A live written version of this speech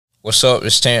What's up?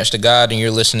 It's Terrence the God, and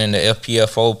you're listening to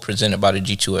FPFO presented by the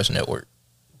G2S Network.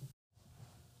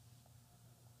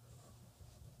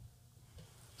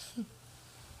 It's a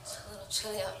little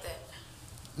chilly out there.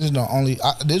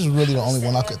 This is really the only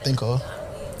one I could think of.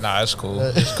 Nah, it's cool.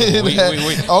 It's cool.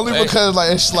 Only because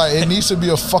it's like it needs to be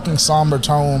a fucking somber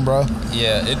tone, bro.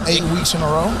 Yeah, 8 weeks in a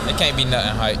row. It can't be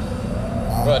nothing hype,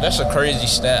 bro. That's a crazy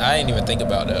stat. I ain't even think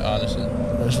about that, honestly.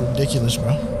 That's ridiculous,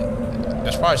 bro.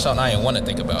 That's probably something I didn't want to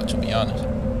think about, to be honest.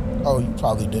 Oh, you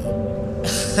probably did.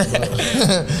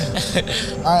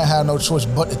 I ain't had no choice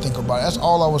but to think about it. That's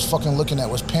all I was fucking looking at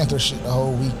was Panther shit the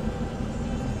whole week.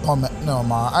 Oh man, no,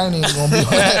 man, I ain't even gonna be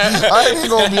on that. I ain't even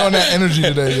gonna be on that energy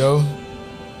today, yo.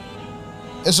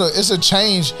 It's a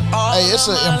change. Hey, it's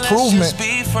an improvement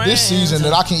this season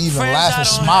that I can even laugh and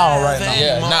smile right now.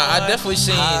 Yeah, nah, I definitely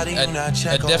seen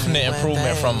a definite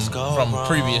improvement from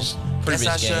previous games. So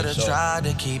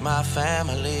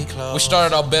we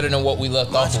started off better than what we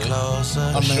left off with.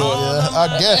 I mean, yeah,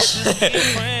 I guess.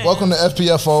 Welcome to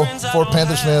FPFO for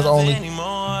Panthers fans only.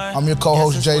 I'm your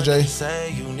co-host JJ.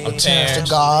 I'm Terrence the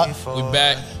God. We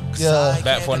back. Yeah.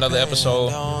 Back for another episode.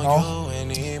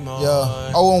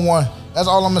 Yeah. 0-1. That's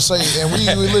all I'm gonna say. And we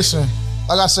listen.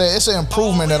 Like I said, it's an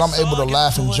improvement that I'm able to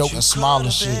laugh and joke and smile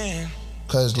and shit.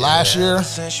 Cause last year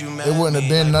it wouldn't have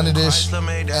been none of this.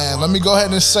 And let me go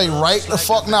ahead and say right the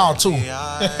fuck now too.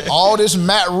 All this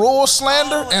Matt Rule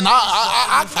slander, and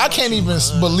I can't even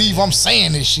believe I'm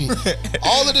saying this shit.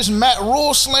 All of this Matt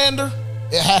Rule slander,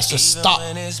 it has to stop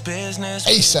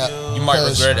ASAP. You might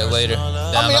regret it later.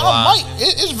 I mean, I might.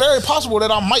 It's very possible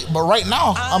that I might, but right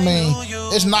now, I mean,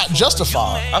 it's not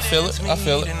justified. I feel it. I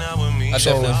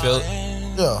definitely feel it.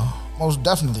 Yeah, most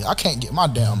definitely. I can't get my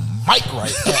damn mic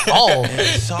right at all.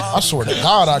 I swear to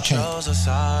God, I can't.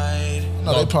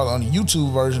 No, they probably on the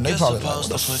YouTube version. They probably like, what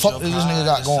the fuck does this nigga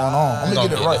got going on? I'm gonna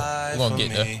get it right. We're gonna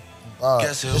get there.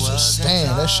 It's a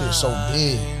stand. That shit's so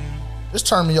big. Just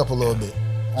turn me up a little bit.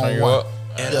 Turn you up.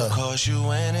 Yeah.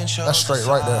 That's straight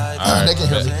right there. Right, they can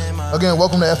hear me. Again,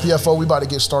 welcome to FPFO. We about to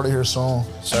get started here soon.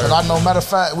 Cause I know, matter of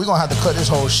fact, we're gonna have to cut this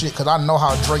whole shit because I know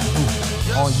how Drake do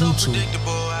on YouTube.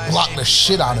 Block the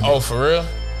shit out of me. Oh, for real?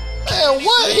 Man,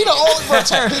 what? He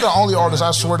the only artist,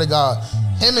 I swear to God.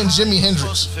 Him and Jimi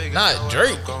Hendrix. Not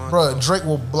Drake. Bruh, Drake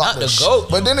will block the shit. GOAT.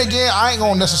 But then again, I ain't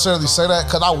gonna necessarily say that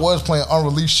because I was playing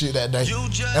unreleased shit that day.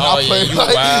 And I played you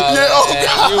like, wild, yeah, oh man.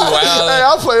 God. You wild. Hey,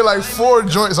 I played like 4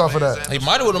 joints off of that. He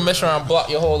might have messed around and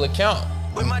blocked your whole account.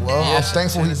 Well, I'm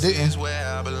thankful he didn't.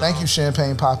 Thank you,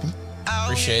 Champagne Poppy.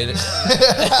 Appreciate it.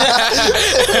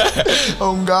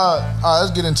 Oh God. All right,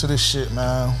 let's get into this shit,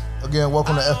 man. Again,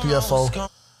 welcome to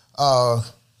FPFO.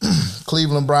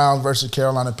 Cleveland Browns versus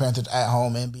Carolina Panthers at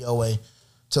home, NBOA.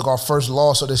 Took our first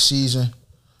loss of the season.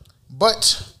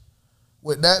 But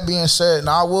with that being said,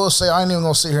 now I will say I ain't even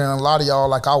gonna sit here and lie to y'all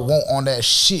like I won't on that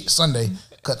shit Sunday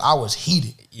because I was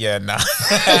heated. Yeah, nah.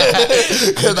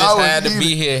 Because I had to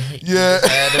be here. Yeah.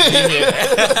 Had to be here.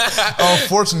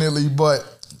 Unfortunately, but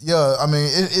yeah, I mean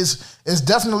it's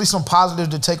definitely some positives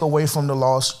to take away from the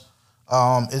loss.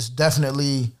 It's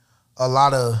definitely a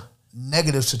lot of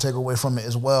negatives to take away from it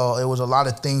as well. It was a lot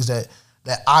of things that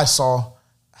I saw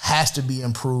has to be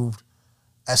improved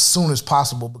as soon as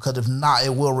possible because if not,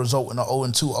 it will result in an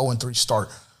 0-2, 0-3 start.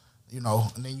 You know,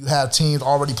 and then you have teams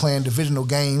already playing divisional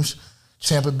games.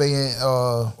 Tampa Bay and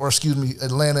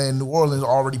Atlanta and New Orleans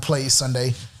already played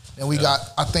Sunday. And we got,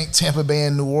 I think, Tampa Bay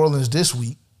and New Orleans this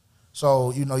week.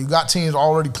 So, you know, you got teams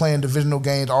already playing divisional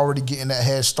games, already getting that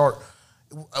head start.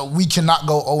 We cannot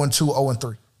go 0-2,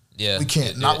 0-3. Yeah, we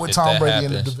can't. Not with Tom Brady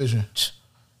in the division.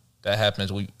 That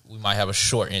happens. We might have a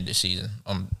short-ended season.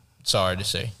 I'm sorry to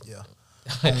say. Yeah.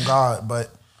 Oh, God. But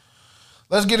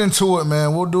let's get into it,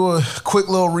 man. We'll do a quick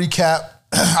little recap.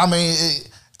 I mean,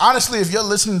 honestly, if you're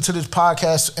listening to this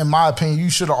podcast, in my opinion, you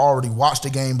should have already watched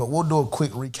the game. But we'll do a quick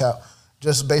recap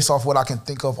just based off what I can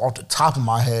think of off the top of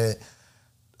my head.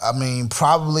 I mean,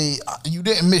 probably you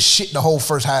didn't miss shit the whole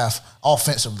first half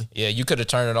offensively. Yeah, you could have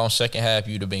turned it on second half.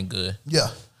 You'd have been good. Yeah.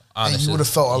 Honestly, and you would have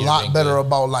felt a lot better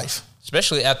about life.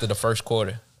 Especially after the first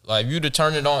quarter. Like, if you'd have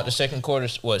turned it on at the second quarter,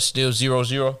 what, still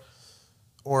 0-0?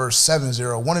 Or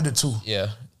 7-0. One of the two. Yeah.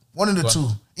 One of the two.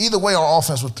 Either way, our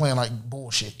offense was playing like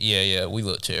bullshit. Yeah, we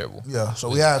looked terrible. Yeah, so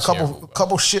we had a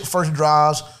couple shit first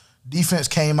drives. Defense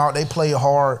came out. They played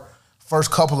hard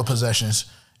first couple of possessions.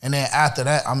 And then after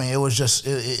that, I mean, it was just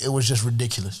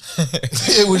ridiculous.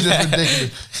 It was just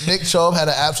ridiculous. Nick Chubb had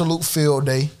an absolute field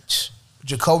day.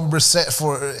 Jacoby Brissett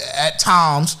at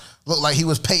times looked like he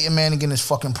was Peyton Manning in his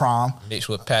fucking prime. Mixed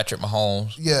with Patrick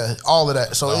Mahomes. Yeah, all of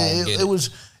that. So it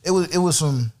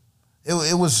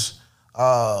was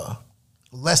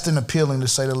less than appealing to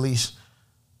say the least.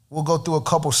 we'll go through a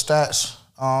couple stats.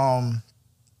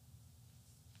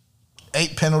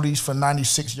 8 penalties for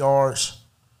 96 yards.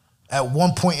 At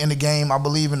one point in the game, I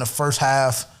believe in the first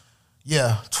half,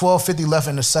 12:50 left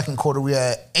in the second quarter, we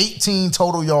had 18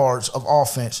 total yards of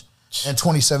offense and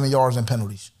 27 yards in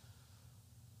penalties.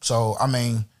 So, I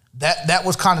mean, that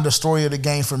was kind of the story of the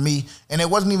game for me. And it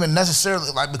wasn't even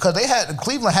necessarily like, because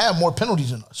Cleveland had more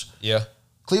penalties than us. Yeah.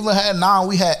 Cleveland had 9,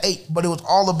 we had 8, but it was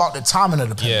all about the timing of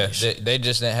the penalties. Yeah, they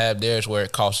just didn't have theirs where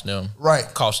it cost them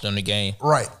the game.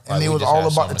 Right, and it was all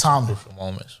about the timing. Crucial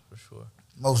moments, for sure.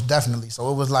 Most definitely.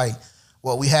 So it was like,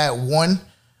 we had one,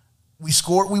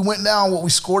 we went down, we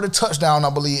scored a touchdown, I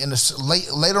believe, in the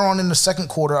later on in the second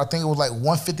quarter. I think it was like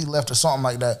 150 left or something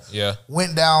like that. Yeah.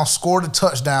 Went down, scored a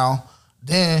touchdown,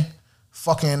 then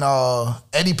fucking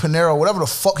Eddie Pinero, whatever the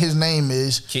fuck his name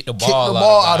is, kicked the ball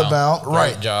out of bounds.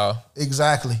 Right. Great job.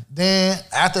 Exactly. Then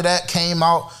after that came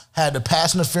out, had the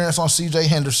pass interference on C.J.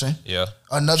 Henderson. Yeah.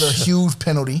 Another huge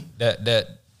penalty.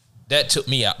 That took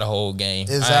me out the whole game.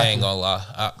 Exactly. I ain't gonna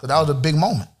lie. So that was a big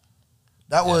moment.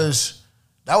 That was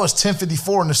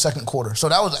 10:54 in the second quarter. So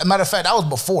that was, as a matter of fact, that was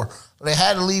before. They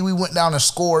had the lead. We went down and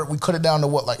scored. We cut it down to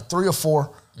like 3 or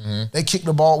 4. Mm-hmm. They kicked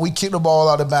the ball. We kicked the ball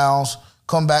out of bounds.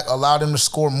 Come back, allow them to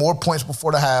score more points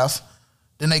before the half.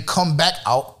 Then they come back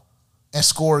out and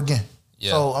score again.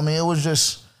 Yeah. So, I mean, it was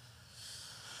just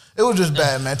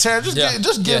bad, man. Terry,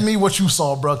 just give me what you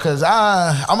saw, bro, because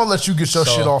I'm going to let you get your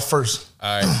shit off first.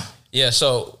 All right. Yeah,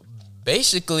 so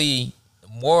basically,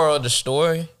 moral of the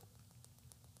story,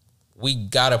 we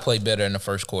got to play better in the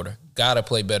first quarter.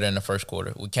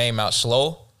 We came out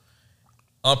slow,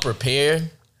 unprepared.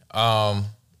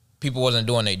 People wasn't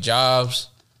doing their jobs.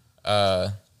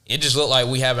 It just looked like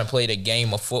we haven't played a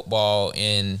game of football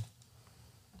in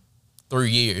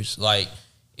 3 years. Like,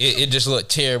 it just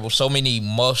looked terrible. So many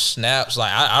muff snaps.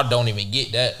 Like, I don't even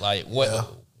get that. Like,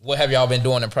 what have y'all been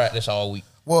doing in practice all week?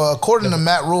 Well, according to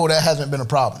Matt Rule, that hasn't been a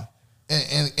problem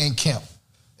in camp.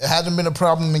 It hasn't been a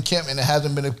problem in camp, and it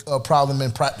hasn't been a problem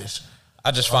in practice.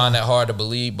 I just find that hard to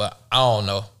believe, but I don't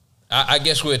know. I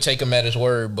guess we'll take him at his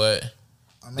word, but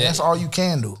I mean, that's all you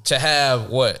can do. To have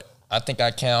what? I think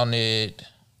I counted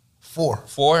 4.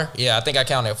 4? Yeah, I think I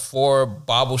counted 4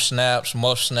 bobble snaps,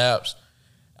 muff snaps.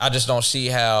 I just don't see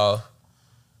how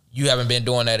you haven't been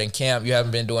doing that in camp. You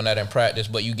haven't been doing that in practice,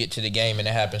 but you get to the game and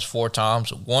it happens 4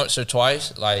 times, once or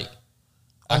twice. Like,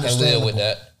 I can live with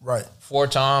that. Right. 4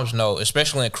 times, no,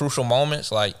 especially in crucial moments,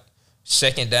 like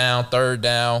second down, third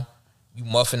down, you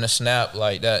muffing the snap,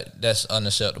 like that's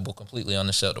unacceptable, completely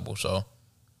unacceptable. So,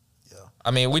 yeah.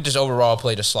 I mean, we just overall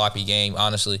played a sloppy game,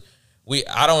 honestly.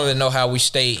 I don't even know how we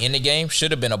stayed in the game.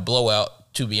 Should have been a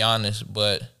blowout, to be honest,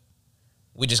 but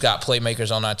we just got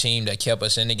playmakers on our team that kept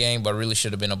us in the game, but really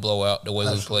should have been a blowout the way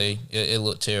we played. It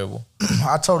looked terrible.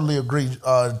 I totally agree.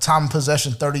 Time of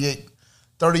possession, 38.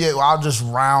 I'll just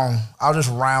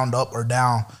round up or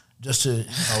down just to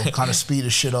kind of speed the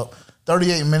shit up.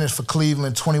 38 minutes for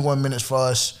Cleveland, 21 minutes for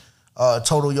us.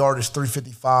 Total yardage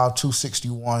 355,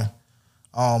 261.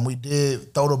 We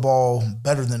did throw the ball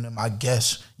better than them, I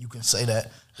guess you can say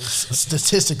that.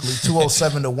 Statistically,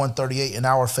 207 to 138 in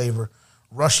our favor.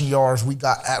 Rushing yards, we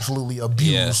got absolutely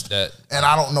abused. And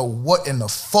I don't know what in the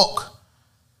fuck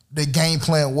the game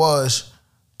plan was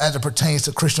as it pertains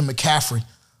to Christian McCaffrey.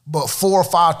 But 4 or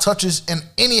 5 touches in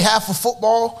any half of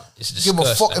football, give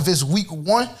a fuck if it's week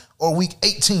 1 or week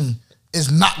 18,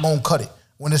 is not going to cut it.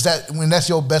 When that's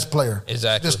your best player.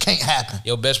 Exactly. It just can't happen.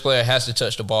 Your best player has to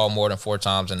touch the ball more than 4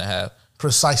 times in a half.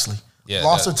 Precisely. Yeah,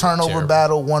 lost a turnover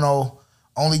battle, 1-0.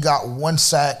 Only got 1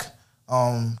 sack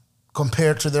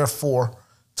compared to their 4.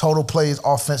 Total plays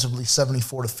offensively,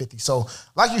 74 to 50. So,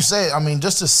 like you said, I mean,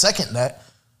 just to second that,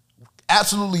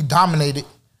 absolutely dominated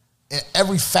in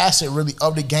every facet, really,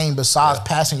 of the game besides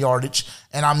passing yardage.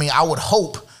 And, I mean, I would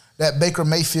hope that Baker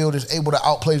Mayfield is able to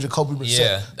outplay Jacoby Brissett.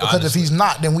 Yeah, because honestly, if he's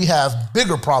not, then we have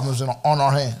bigger problems on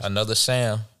our hands. Another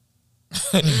Sam.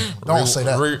 Don't say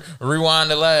that. Rewind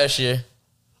to last year.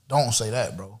 Don't say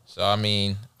that, bro. So, I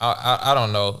mean, I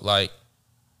don't know. Like,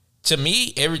 to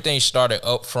me, everything started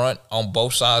up front on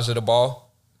both sides of the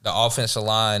ball. The offensive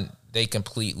line, they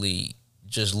completely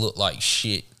just looked like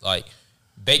shit. Like,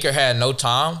 Baker had no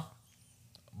time,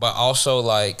 but also,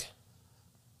 like,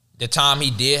 the time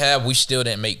he did have, we still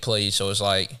didn't make plays. So it's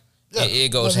like,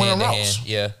 it goes hand in hand.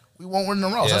 Yeah. We won't win the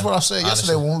routes. Yeah, that's what I said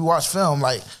yesterday when we watched film.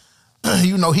 Like,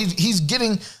 he's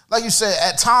getting, like you said,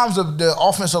 at times the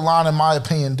offensive line, in my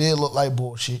opinion, did look like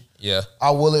bullshit. Yeah. I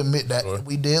will admit that. Sure.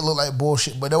 We did look like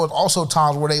bullshit. But there was also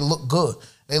times where they looked good.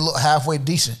 They looked halfway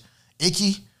decent.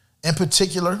 Ickey, in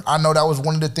particular, I know that was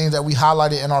one of the things that we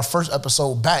highlighted in our first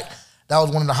episode back, that was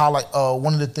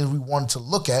one of the things we wanted to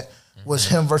look at was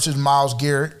him versus Myles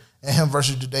Garrett and him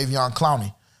versus Jadeveon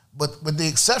Clowney. But with the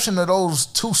exception of those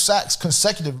 2 sacks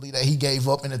consecutively that he gave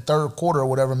up in the third quarter or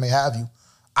whatever may have you,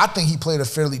 I think he played a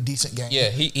fairly decent game. Yeah,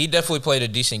 he definitely played a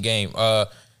decent game.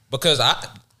 Because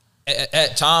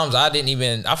at times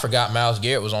I forgot Myles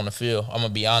Garrett was on the field. I'm gonna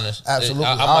be honest. Absolutely,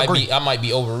 I might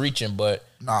be overreaching, but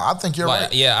I think you're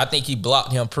right. Yeah, I think he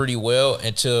blocked him pretty well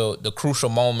until the crucial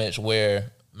moments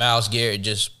where Myles Garrett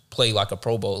just played like a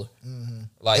Pro Bowler. Mm-hmm.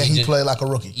 Like he played like a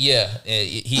rookie. Yeah,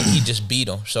 he just beat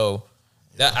him. So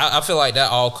that I feel like that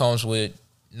all comes with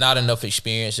not enough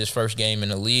experience. His first game in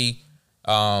the league,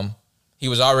 he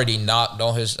was already knocked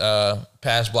on his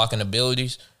pass blocking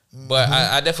abilities. But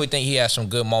I definitely think he had some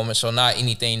good moments, so not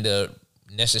anything to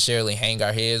necessarily hang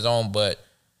our heads on, but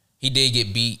he did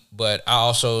get beat. But I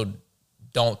also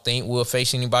don't think we'll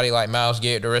face anybody like Myles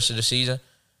Garrett the rest of the season.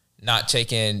 Not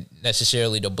taking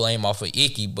necessarily the blame off of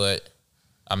Icky, but,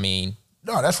 I mean...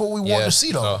 No, that's what we want to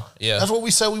see, though. That's what we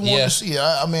said we wanted to see.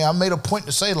 I mean, I made a point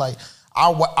to say, like,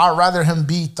 I'd rather him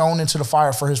be thrown into the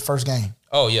fire for his first game.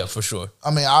 Oh, yeah, for sure.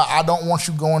 I mean, I don't want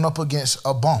you going up against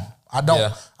a bum. I don't.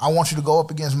 Yeah. I want you to go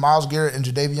up against Myles Garrett and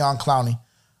Jadeveon Clowney.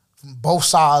 From both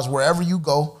sides, wherever you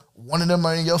go, one of them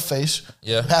are in your face.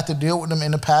 Yeah. You have to deal with them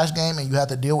in the pass game, and you have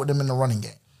to deal with them in the running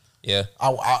game. Yeah.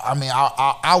 I mean,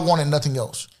 I wanted nothing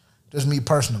else. Just me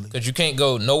personally. Because you can't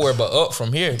go nowhere but up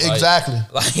from here. Exactly.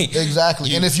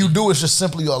 Exactly. And if you do, it's just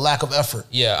simply a lack of effort.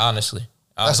 Yeah, honestly.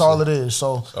 That's all it is.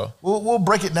 So we'll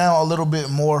break it down a little bit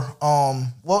more.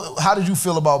 How did you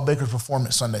feel about Baker's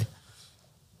performance Sunday?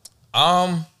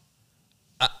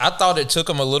 I thought it took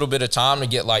him a little bit of time to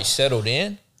get, like, settled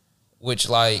in, which,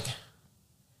 like,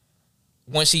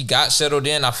 once he got settled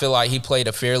in, I feel like he played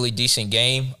a fairly decent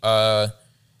game.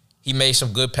 He made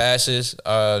some good passes.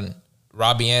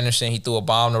 Robbie Anderson, he threw a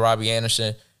bomb to Robbie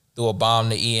Anderson, threw a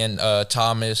bomb to Ian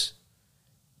Thomas,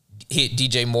 hit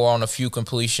DJ Moore on a few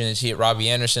completions, hit Robbie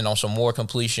Anderson on some more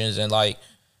completions, and, like,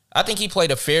 I think he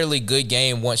played a fairly good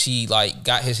game once he, like,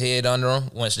 got his head under him,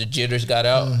 once the jitters got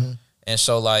out. Mm-hmm. And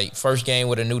so, like, first game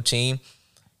with a new team,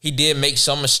 he did make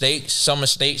some mistakes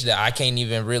that I can't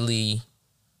even really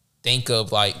think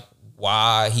of, like,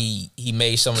 why he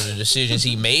made some of the decisions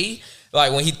he made.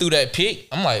 Like, when he threw that pick,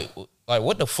 I'm like,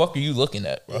 what the fuck are you looking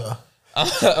at, bro? Yeah.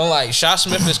 I'm like, Shi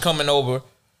Smith is coming over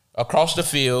across the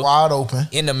field. Wide open.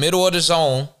 In the middle of the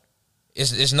zone.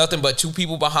 It's nothing but 2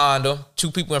 people behind him,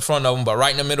 2 people in front of him, but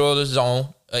right in the middle of the zone.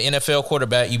 An NFL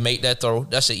quarterback, you make that throw.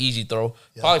 That's an easy throw.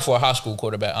 Yeah. Probably for a high school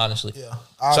quarterback, honestly. Yeah.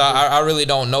 I really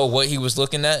don't know what he was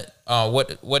looking at.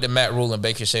 What did Matt Rule and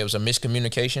Baker say? It was a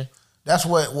miscommunication? That's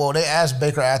they asked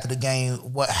Baker after the game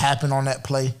what happened on that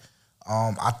play.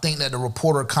 I think that the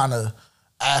reporter kind of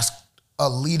asked a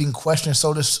leading question,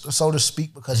 so to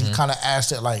speak, because he kind of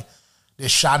asked it like, did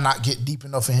Shi not get deep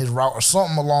enough in his route or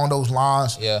something along those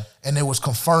lines? Yeah. And it was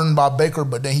confirmed by Baker,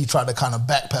 but then he tried to kind of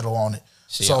backpedal on it.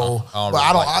 See, I don't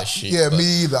like that shit. Yeah,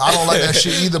 me either. I don't like that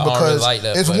shit either because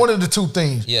it's one of the 2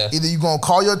 things. Yeah. Either you're going to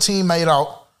call your teammate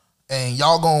out and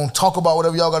y'all going to talk about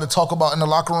whatever y'all got to talk about in the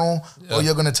locker room, or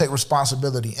you're going to take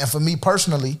responsibility. And for me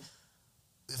personally,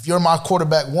 if you're my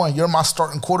quarterback one, you're my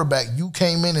starting quarterback, you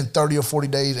came in 30 or 40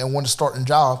 days and won the starting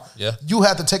job, you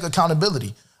have to take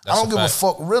accountability. I don't give a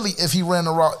fuck really if he ran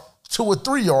the route 2 or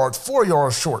 3 yards, 4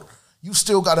 yards short. You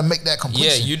still got to make that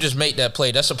completion. Yeah, you just make that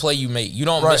play. That's a play you make. You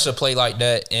don't miss a play like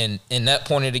that in that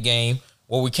point of the game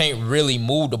where we can't really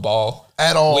move the ball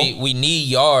at all. We need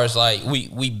yards. Like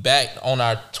we backed on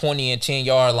our 20 and 10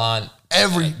 yard line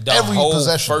every whole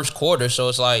possession. First quarter. So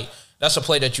it's like that's a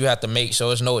play that you have to make. So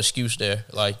there's no excuse there.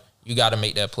 Like you got to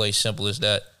make that play. Simple as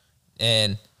that.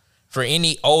 And for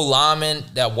any old lineman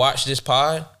that watched this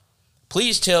pod,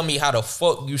 please tell me how the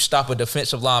fuck you stop a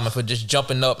defensive lineman for just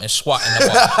jumping up and swatting the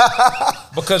ball.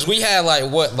 Because we had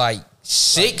like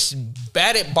 6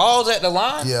 batted balls at the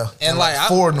line. Yeah. And like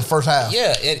 4 in the first half.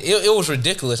 Yeah. It was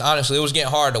ridiculous, honestly. It was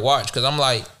getting hard to watch because I'm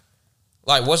like,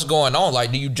 what's going on?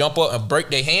 Like, do you jump up and break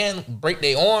their hand, break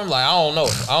their arm? Like, I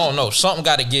don't know. Something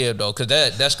got to give, though, because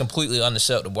that's completely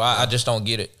unacceptable. I just don't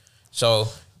get it. So,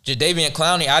 Jadeveon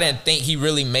Clowney, I didn't think he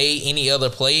really made any other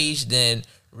plays than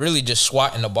really just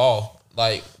swatting the ball.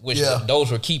 Like,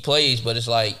 those were key plays, but it's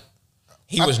like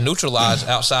he was neutralized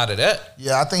outside of that.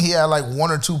 Yeah, I think he had like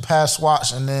 1 or 2 pass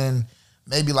swats and then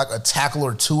maybe like a tackle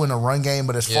or 2 in the run game.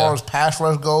 But as far as pass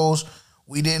rush goes,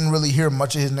 we didn't really hear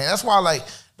much of his name. That's why, like,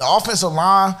 the offensive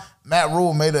line, Matt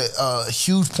Rule made a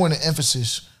huge point of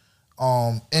emphasis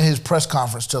in his press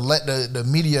conference to let the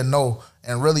media know,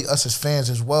 and really us as fans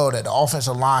as well, that the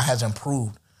offensive line has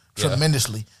improved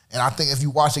tremendously. And I think if you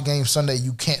watch the game Sunday,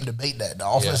 you can't debate that. The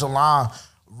offensive line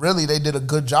really they did a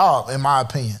good job, in my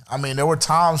opinion. I mean, there were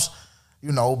times,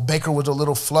 Baker was a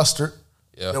little flustered.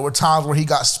 Yeah. There were times where he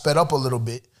got sped up a little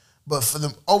bit. But for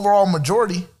the overall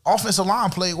majority, offensive line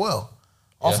played well.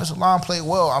 Offensive line played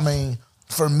well. I mean,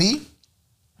 for me,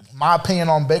 my opinion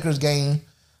on Baker's game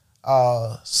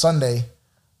Sunday,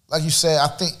 like you said, I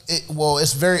think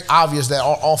it's very obvious that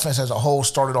our offense as a whole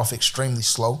started off extremely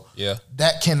slow. Yeah.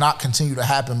 That cannot continue to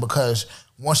happen because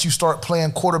once you start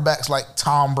playing quarterbacks like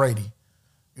Tom Brady,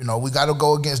 we got to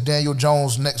go against Daniel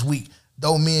Jones next week.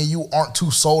 Though me and you aren't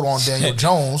too sold on Daniel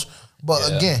Jones, but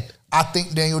again, I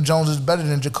think Daniel Jones is better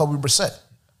than Jacoby Brissett.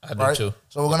 I do too.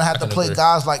 So we're going to have to play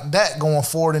guys like that going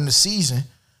forward in the season.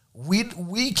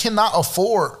 We cannot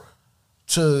afford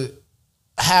to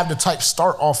have the type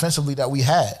start offensively that we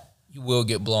had. You will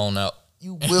get blown out.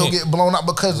 You will get blown out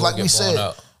because, like we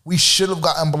said, we should have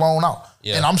gotten blown out.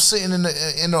 Yeah. And I'm sitting in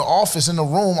the office, in the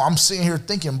room, I'm sitting here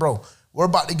thinking, bro, we're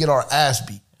about to get our ass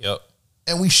beat. Yep.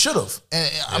 And we should have.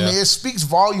 And I mean, it speaks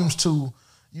volumes to,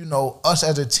 us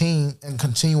as a team and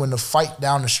continuing to fight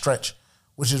down the stretch,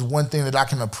 which is one thing that I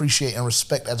can appreciate and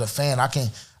respect as a fan. I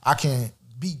can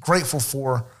be grateful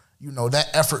for, that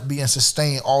effort being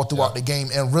sustained all throughout the game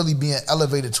and really being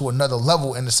elevated to another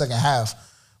level in the second half.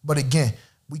 But again,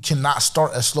 we cannot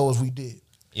start as slow as we did.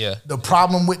 Yeah. The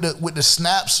problem with the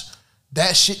snaps,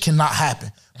 that shit cannot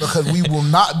happen because we will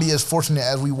not be as fortunate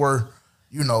as we were,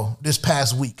 this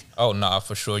past week. Oh, nah,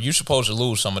 for sure. You're supposed to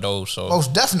lose some of those. So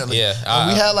most definitely. Yeah. And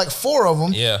we had like 4 of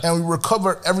them. Yeah. And we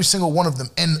recovered every single one of them.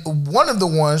 And one of the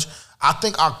ones, I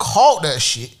think I called that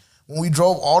shit when we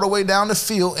drove all the way down the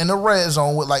field in the red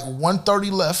zone with like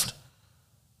 1:30 left.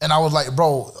 And I was like,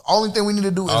 bro, only thing we need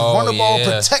to do is run the ball,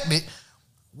 protect it.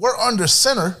 We're under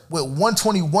center with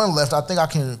 1:21 left. I think I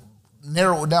can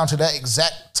narrow it down to that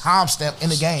exact timestamp in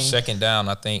the game. Second down,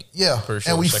 I think. Yeah. For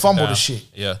sure. And we fumbled the shit.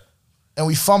 Yeah. And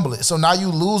we fumble it. So now you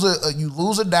lose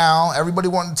a down. Everybody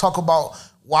wanting to talk about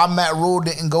why Matt Rule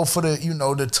didn't go for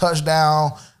the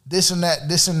touchdown, this and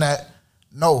that.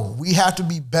 No, we have to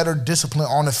be better disciplined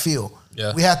on the field.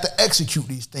 Yeah. We have to execute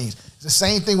these things. It's the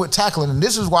same thing with tackling. And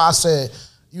this is why I said,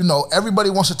 everybody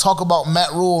wants to talk about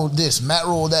Matt Rule this, Matt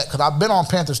Rule that, because I've been on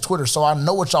Panthers Twitter, so I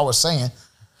know what y'all was saying.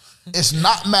 It's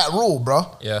not Matt Rule, bro.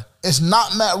 Yeah. It's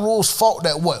not Matt Rule's fault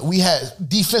that we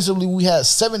had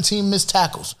 17 missed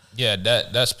tackles. Yeah,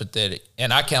 that's pathetic.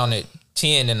 And I counted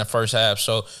 10 in the first half,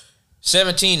 so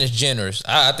 17 is generous.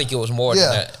 I think it was more than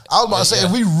that. I was about to say,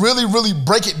 if we really, really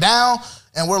break it down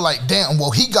and we're like, damn,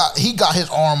 well, he got his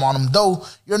arm on him, though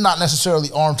you're not necessarily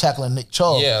arm tackling Nick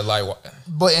Chubb. Yeah, like.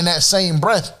 But in that same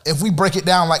breath, if we break it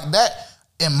down like that,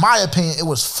 in my opinion, it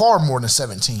was far more than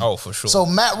 17. Oh, for sure. So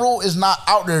Matt Rule is not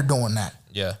out there doing that.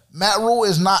 Yeah. Matt Rule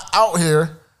is not out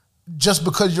here just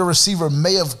because your receiver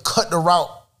may have cut the route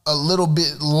a little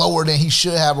bit lower than he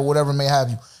should have or whatever may have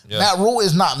you. Yeah. Matt Rule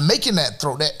is not making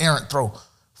that errant throw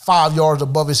 5 yards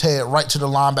above his head right to the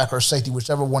linebacker or safety,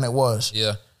 whichever one it was.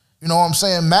 Yeah. You know what I'm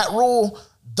saying? Matt Rule,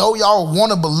 though y'all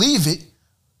want to believe it,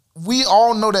 we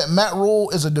all know that Matt Rule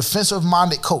is a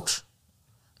defensive-minded coach.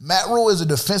 Matt Rule is a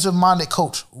defensive-minded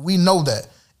coach. We know that.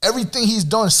 Everything he's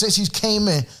done since he's came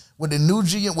in with the new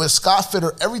GM, with Scott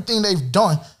Fitter, everything they've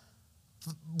done,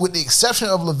 with the exception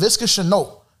of Laviska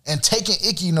Shenault and taking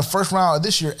Ickey in the first round of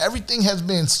this year, everything has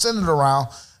been centered around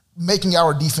making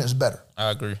our defense better.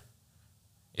 I agree.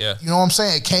 Yeah. You know what I'm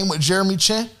saying? It came with Jeremy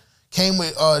Chin, came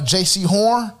with J.C.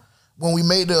 Horn, when we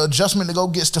made the adjustment to go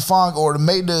get Stephon, or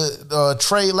made the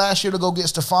trade last year to go get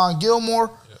Stephon Gilmore.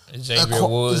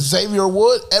 Xavier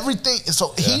Wood, everything.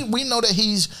 So we know that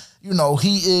he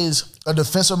is a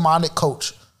defensive-minded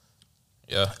coach.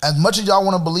 Yeah. As much as y'all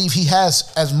want to believe he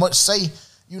has as much say,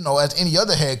 as any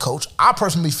other head coach, I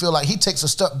personally feel like he takes a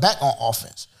step back on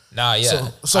offense. Nah, yeah.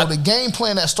 So the game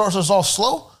plan that starts us off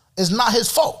slow is not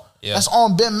his fault. Yeah. That's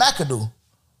on Ben McAdoo.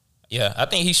 Yeah, I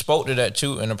think he spoke to that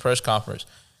too in the press conference.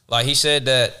 Like he said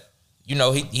that,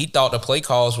 he thought the play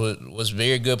calls was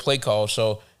very good play calls.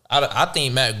 So I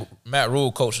think Matt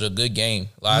Rule coached a good game.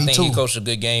 Like, I think he coached a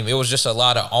good game. It was just a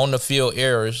lot of on the field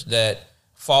errors that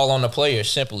fall on the players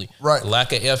simply. Right.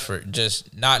 Lack of effort,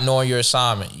 just not knowing your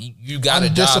assignment. You got a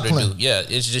job to do. Yeah,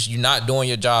 it's just you're not doing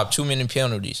your job. Too many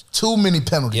penalties.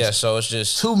 Yeah, so it's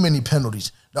just too many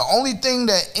penalties. The only thing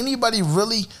that anybody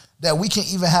really that we can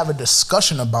even have a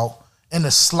discussion about in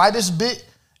the slightest bit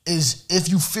is if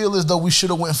you feel as though we should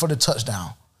have went for the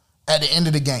touchdown at the end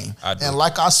of the game. And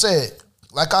like I said,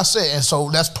 and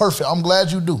so that's perfect. I'm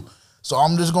glad you do. So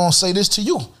I'm just going to say this to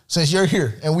you since you're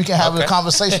here and we can have a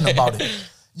conversation about it.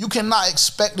 You cannot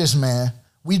expect this, man.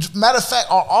 Matter of fact,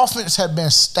 our offense had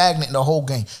been stagnant the whole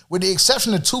game with the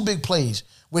exception of 2 big plays,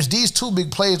 which these 2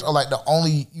 big plays are like the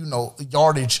only,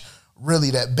 yardage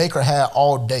really, that Baker had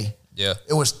all day. Yeah.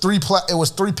 It was three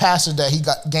passes that he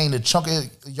gained a chunk of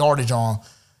yardage on,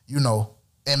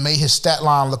 and made his stat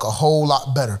line look a whole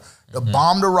lot better. The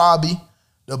bomb to Robbie,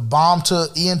 the bomb to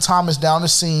Ian Thomas down the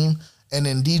seam, and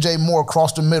then DJ Moore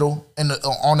across the middle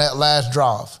on that last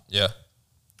drive. Yeah.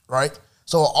 Right?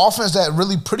 So an offense that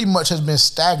really pretty much has been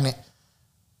stagnant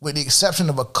with the exception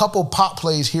of a couple pop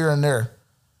plays here and there.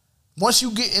 Once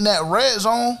you get in that red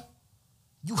zone,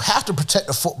 you have to protect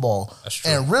the football. That's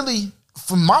true. And really,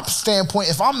 from my standpoint,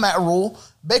 if I'm Matt Rule,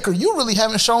 Baker, you really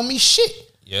haven't shown me shit.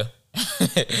 Yeah.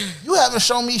 You haven't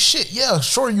shown me shit. Yeah,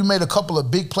 sure, you made a couple of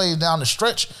big plays down the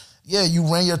stretch. Yeah,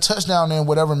 you ran your touchdown there and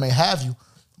whatever may have you.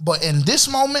 But in this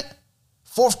moment,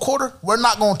 fourth quarter, we're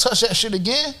not going to touch that shit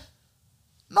again.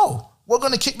 No, we're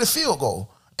going to kick the field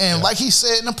goal. And like he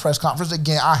said in the press conference,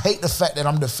 again, I hate the fact that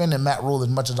I'm defending Matt Rule as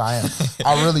much as I am.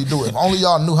 I really do. If only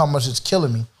y'all knew how much it's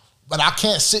killing me. But I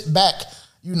can't sit back,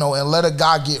 and let a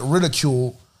guy get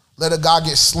ridiculed, let a guy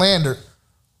get slandered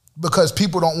because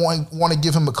people don't want to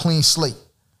give him a clean slate.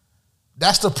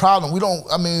 That's the problem.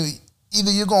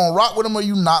 Either you're going to rock with him or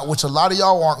you're not, which a lot of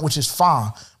y'all aren't, which is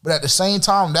fine. But at the same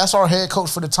time, that's our head coach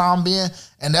for the time being,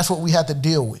 and that's what we have to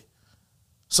deal with.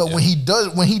 So when he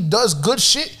does good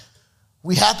shit,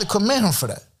 we have to commend him for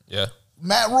that. Yeah.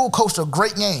 Matt Rule coached a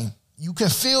great game. You can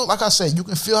feel, like I said, you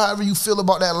can feel however you feel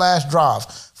about that last drive.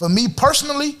 For me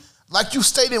personally, like you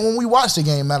stated when we watched the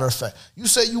game, matter of fact, you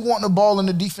said you want the ball in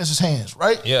the defense's hands,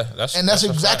 right? Yeah. That's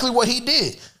exactly what he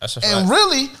did. That's a fact. And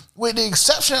really, with the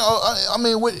exception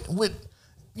of, with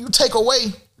you take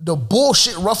away the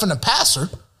bullshit roughing the passer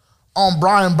on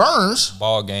Brian Burns.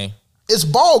 Ball game. It's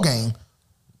ball game.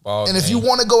 And if you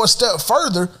want to go a step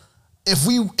further,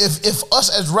 if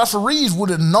us as referees would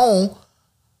have known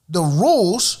the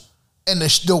rules and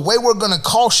the way we're going to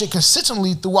call shit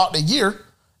consistently throughout the year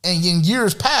and in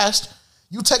years past,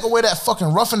 you take away that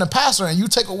fucking roughing the passer and you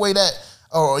take away that,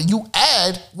 or you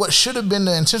add what should have been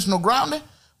the intentional grounding,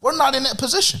 we're not in that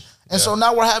position. And so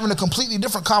now we're having a completely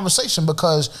different conversation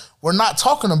because we're not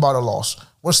talking about a loss.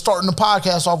 We're starting the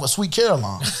podcast off with Sweet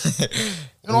Caroline.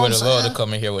 You would have loved to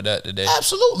come in here with that today.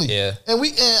 Absolutely. Yeah. And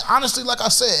honestly, like I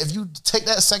said, if you take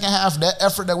that second half, that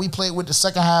effort that we played with the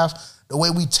second half, the way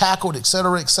we tackled, et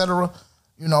cetera,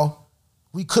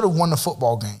 we could have won the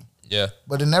football game. Yeah.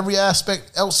 But in every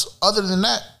aspect else other than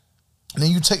that, and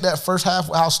then you take that first half,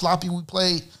 how sloppy we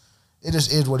played, it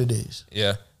just is what it is.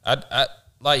 Yeah. I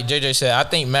like JJ said, I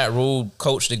think Matt Rule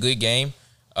coached a good game.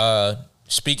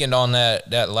 Speaking on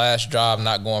that last drive,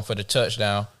 not going for the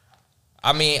touchdown,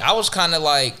 I was kind of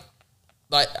like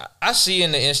I see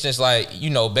in the instance,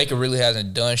 Baker really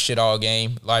hasn't done shit all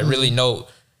game. Really no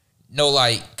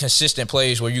consistent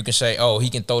plays where you can say, oh, he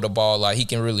can throw the ball, he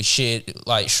can really shred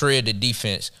the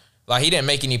defense. He didn't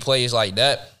make any plays like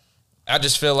that. I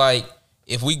just feel like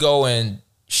if we go and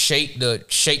shake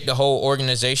the whole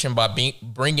organization by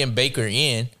bringing Baker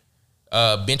in,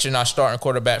 benching our starting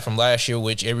quarterback from last year,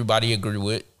 which everybody agree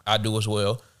with, I do as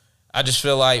well. I just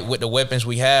feel like with the weapons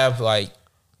we have, at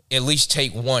least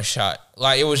take one shot.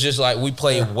 It was just we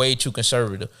played way too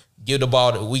conservative. We gave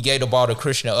the ball to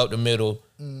Krishna up the middle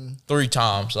 3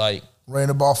 times. Ran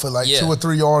the ball for 2 or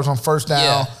 3 yards on first down.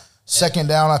 Yeah. Second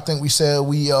down, I think we said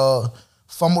we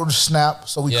fumbled the snap,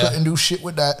 so we couldn't do shit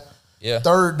with that. Yeah.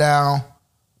 Third down,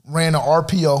 ran an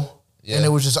RPO. Yeah. And it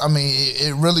was just,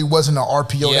 it really wasn't an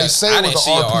RPO. Yeah, they say it was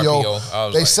an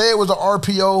RPO. They say it was an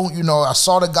RPO. I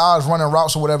saw the guys running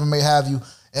routes or whatever may have you.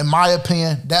 In my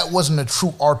opinion, that wasn't a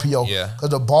true RPO. Yeah. Because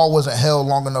the ball wasn't held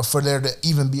long enough for there to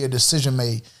even be a decision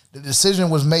made. The decision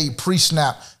was made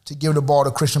pre-snap to give the ball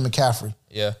to Christian McCaffrey.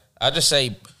 Yeah. I just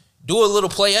say do a little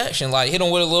play action. Hit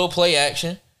him with a little play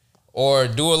action or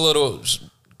do a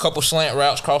couple slant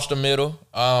routes across the middle.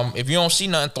 If you don't see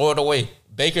nothing, throw it away.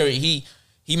 Baker, he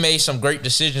made some great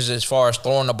decisions as far as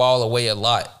throwing the ball away a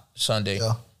lot Sunday.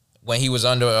 Yeah. When he was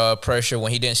under pressure,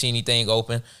 when he didn't see anything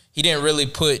open. He didn't really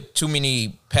put too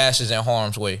many passes in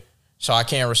harm's way. So I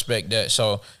can't respect that.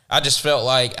 So I just felt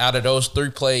like out of those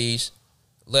 3 plays,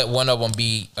 let one of them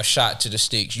be a shot to the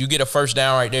sticks. You get a first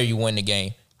down right there, you win the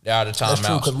game. They're out of timeouts. That's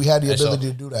true, because we had the ability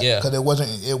to do that. Yeah. Because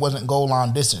it wasn't goal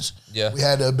line distance. Yeah. We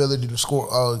had the ability to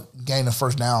score, gain the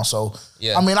first down. So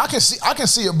yeah. I can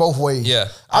see it both ways. Yeah.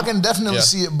 I can definitely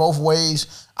see it both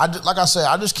ways. Like I said,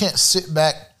 I just can't sit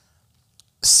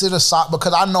aside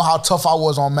because I know how tough I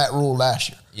was on Matt Rule last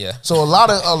year. Yeah. So a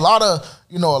lot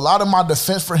of my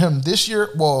defense for him this year,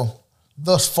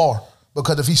 thus far.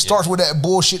 Because if he starts with that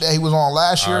bullshit that he was on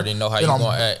last year, I already know how you're going to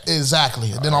act. Exactly.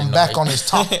 Then I'm back on his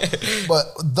top. But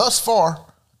thus far,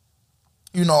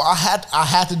 I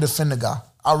had to defend the guy.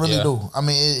 I really do.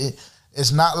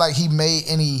 It's not like he made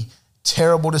any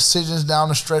terrible decisions down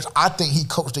the stretch. I think he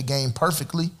coached the game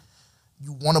perfectly.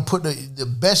 You want to put the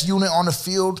best unit on the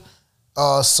field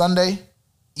Sunday,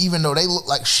 even though they looked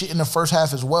like shit in the first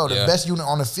half as well. The best unit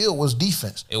on the field was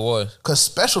defense. It was. Because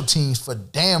special teams, for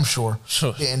damn sure,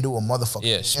 didn't do a motherfucker.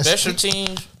 Yeah, special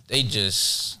teams, they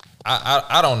just,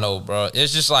 I don't know, bro.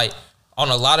 It's just like, on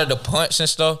a lot of the punts and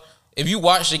stuff, if you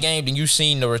watch the game and you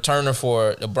seen the returner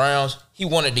for the Browns, he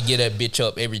wanted to get that bitch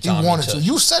up every time. He wanted to.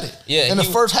 You said it. Yeah, in the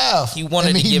first half. He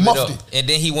wanted to give it up. And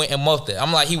then he went and muffed it.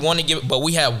 I'm like, he wanted to give it, but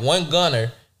we had one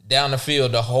gunner down the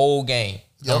field the whole game.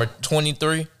 Number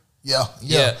 23. Yeah.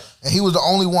 And he was the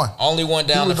only one. Only one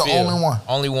down the field. He was the only one.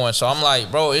 Only one. So I'm like,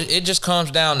 bro, it just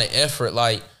comes down to effort.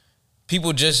 Like,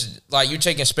 people just, like, you're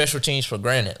taking special teams for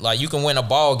granted. Like, you can win a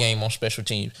ball game on special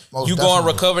teams. You go and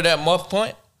recover that muff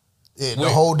punt. Yeah, the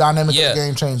whole dynamic of the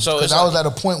game changed. So because I was at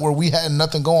a point where we had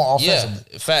nothing going offensively.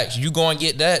 Yeah, facts. You go and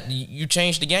get that, you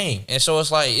change the game. And so it's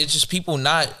like, it's just people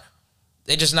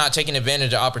they're just not taking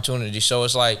advantage of opportunities. So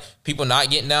it's like people not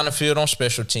getting down the field on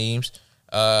special teams.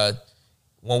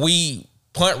 When we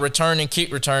punt return and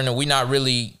kick return, and we not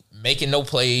really making no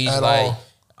plays. At like all.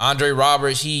 Andre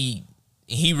Roberts, he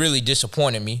really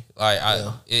disappointed me. Like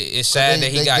it's sad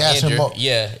that he got injured.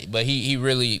 Yeah, but he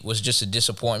really was just a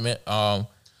disappointment.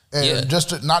 And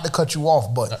just not to cut you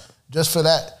off, but just for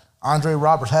that, Andre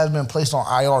Roberts has been placed on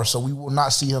IR, so we will not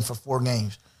see him for 4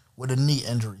 games with a knee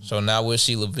injury. So now we'll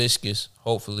see Laviskis,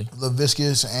 hopefully.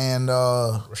 Laviskis and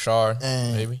Rashard,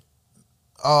 maybe.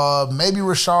 Maybe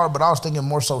Rashard, but I was thinking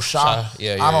more so Shah.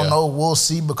 I don't know. We'll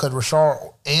see, because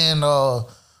Rashard and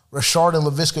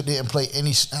Laviska didn't play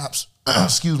any snaps.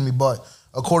 Excuse me, but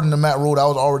according to Matt Rule, that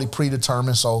was already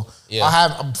predetermined. So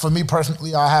for me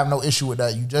personally, I have no issue with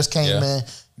that. You just came in.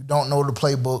 You don't know the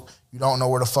playbook. You don't know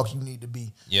where the fuck you need to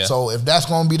be. Yeah. So if that's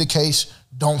going to be the case,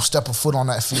 don't step a foot on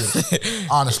that field.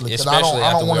 Honestly, because I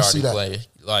don't want to see that. Play.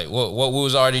 Like what we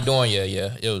was already doing.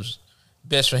 Yeah. It was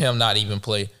best for him not even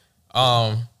play.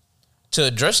 To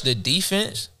address the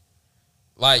defense,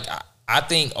 like I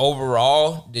think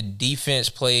overall the defense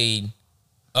played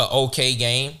an okay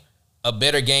game, a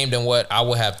better game than what I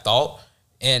would have thought.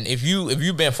 And if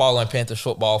you've been following Panthers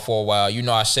football for a while, you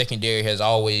know our secondary has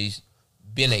always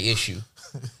been an issue.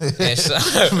 And so,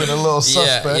 been a little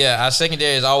suspect. Yeah, our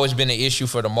secondary has always been an issue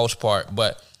for the most part.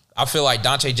 But I feel like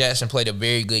Dante Jackson played a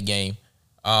very good game.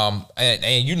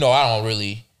 And you know I ain't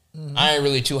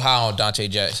really too high on Dante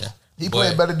Jackson. He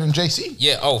played better than JC.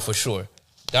 Yeah, for sure.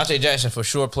 Dante Jackson for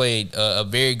sure played a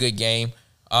very good game.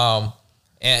 Like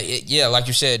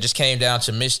you said, it just came down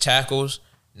to missed tackles,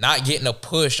 not getting a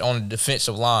push on the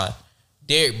defensive line.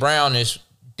 Derrick Brown is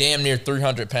damn near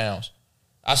 300 pounds.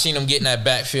 I seen him get in that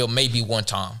backfield maybe one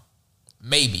time.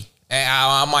 Maybe. And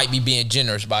I might be being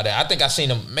generous by that. I think I seen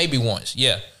him maybe once.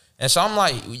 Yeah. And so I'm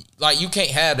like you can't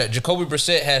have that. Jacoby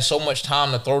Brissett has so much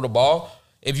time to throw the ball.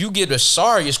 If you give the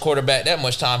sorriest quarterback that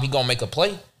much time, he going to make a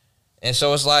play. And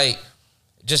so it's like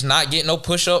just not getting no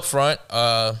push up front,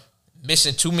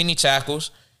 missing too many tackles.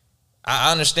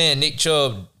 I understand Nick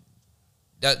Chubb,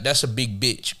 that's a big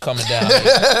bitch coming down here.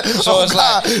 So it's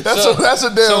like that's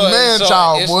a damn man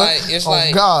child, boy. It's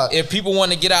like God. If people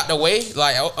want to get out the way,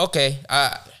 like okay,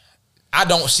 I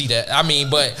don't see that. I mean,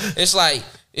 but it's like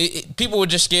people were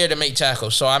just scared to make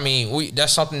tackles. So I mean,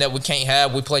 that's something that we can't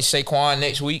have. We play Saquon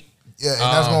next week. Yeah, and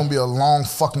that's gonna be a long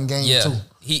fucking game too.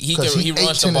 He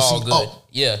runs the ball good.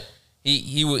 Yeah,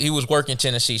 he was working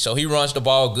Tennessee, so he runs the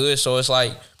ball good. So it's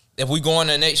like if we go in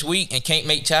the next week and can't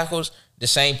make tackles, the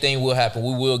same thing will happen.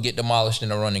 We will get demolished in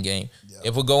the running game. Yeah.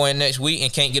 If we go in next week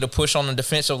and can't get a push on the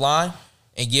defensive line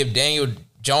and give Daniel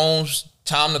Jones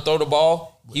time to throw the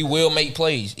ball, he will make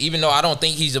plays. Even though I don't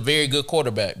think he's a very good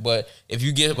quarterback, but if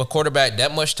you give a quarterback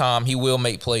that much time, he will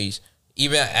make plays.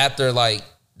 Even after like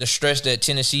the stress that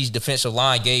Tennessee's defensive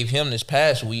line gave him this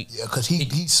past week. Yeah, because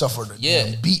he suffered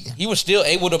a beating. He was still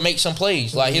able to make some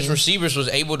plays. Like his receivers was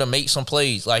able to make some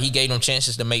plays. Like he gave them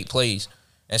chances to make plays.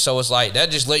 And so it's like that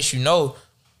just lets you know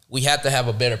we have to have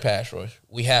a better pass rush.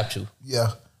 We have to. Yeah,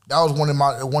 that was one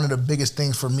of the biggest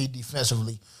things for me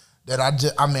defensively. That I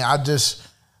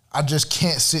just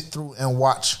can't sit through and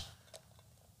watch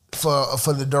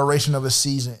for the duration of a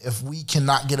season if we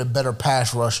cannot get a better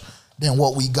pass rush than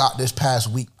what we got this past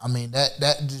week. I mean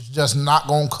that is just not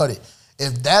gonna cut it.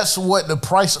 If that's what the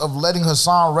price of letting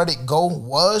Hassan Reddick go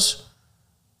was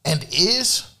and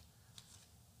is,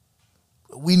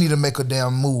 we need to make a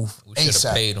damn move ASAP. We should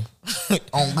have paid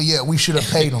him. We should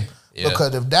have paid him.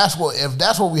 Because if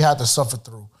that's what we have to suffer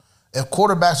through, if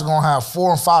quarterbacks are gonna have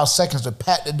 4 and 5 seconds to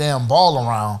pat the damn ball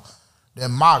around,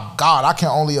 then my God, I can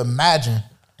only imagine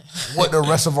what the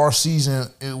rest of our season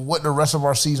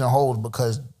holds,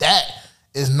 because that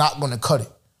is not going to cut it.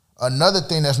 Another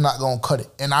thing that's not going to cut it,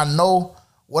 and I know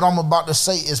what I'm about to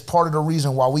say is part of the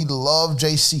reason why we love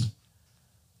JC.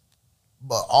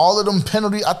 But all of them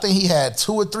penalties, I think he had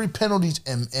 2 or 3 penalties,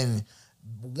 and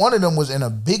one of them was in a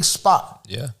big spot.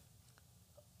 Yeah.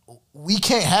 We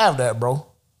can't have that, bro.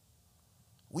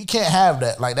 We can't have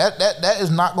that. Like that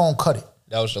is not gonna cut it.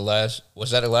 That was the last.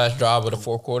 Was that the last drive of the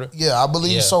fourth quarter? Yeah, I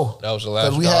believe so. That was the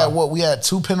last. Because we had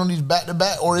 2 penalties back to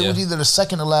back, or it was either the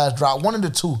second to last drop, one of the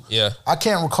 2. Yeah, I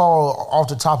can't recall off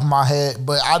the top of my head,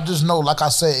 but I just know, like I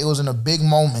said, it was in a big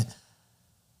moment,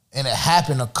 and it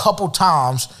happened a couple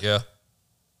times. Yeah,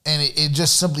 and it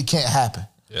just simply can't happen.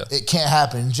 Yeah, it can't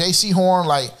happen. J.C. Horn,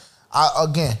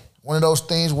 again, one of those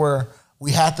things where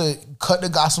we had to cut the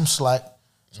guy some slack.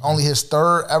 It's only his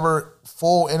 3rd ever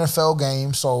full NFL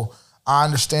game, so I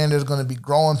understand there's going to be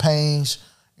growing pains.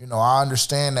 You know, I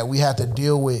understand that we have to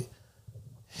deal with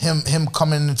him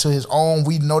coming into his own.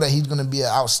 We know that he's going to be an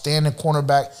outstanding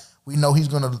cornerback. We know he's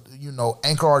going to,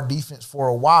 anchor our defense for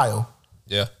a while.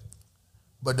 Yeah.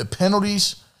 But the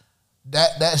penalties,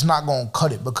 that's not going to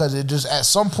cut it, because it just, at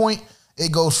some point,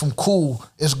 it goes from cool,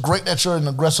 it's great that you're an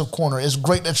aggressive corner, it's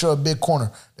great that you're a big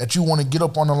corner, that you want to get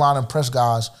up on the line and press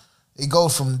guys. It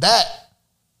goes from that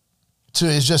to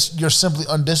it's just you're simply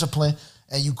undisciplined,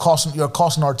 and you're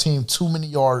costing our team too many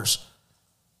yards,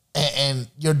 and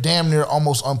you're damn near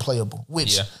almost unplayable.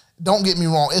 Which, don't get me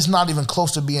wrong, it's not even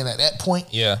close to being at that point.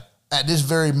 Yeah. At this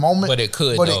very moment. But it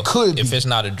could. It could if be, it's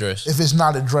not addressed. If it's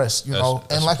not addressed, know.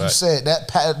 And like you said,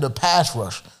 the pass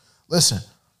rush. Listen,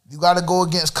 you got to go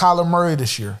against Kyler Murray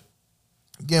this year.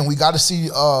 Again, we got to see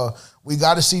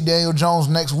Daniel Jones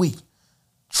next week.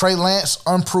 Trey Lance,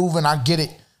 unproven, I get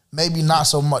it. Maybe not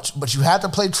so much, but you have to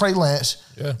play Trey Lance.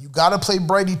 Yeah. You got to play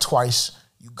Brady twice.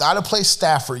 You got to play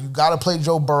Stafford. You got to play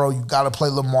Joe Burrow. You got to play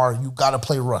Lamar. You got to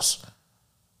play Russ.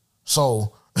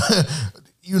 So,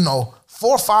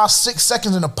 4, 5, 6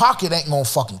 seconds in the pocket ain't gonna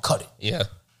fucking cut it. Yeah.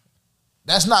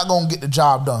 That's not gonna get the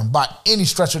job done by any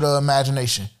stretch of the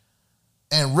imagination.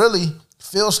 And really,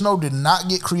 Phil Snow did not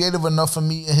get creative enough for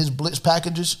me in his blitz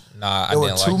packages. Nah, there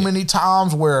were too many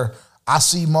times where I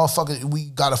see motherfuckers, we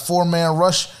got a 4-man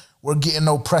rush, we're getting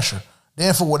no pressure.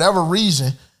 Then for whatever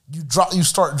reason, you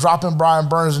start dropping Brian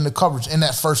Burns in the coverage in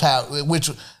that first half, which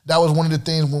that was one of the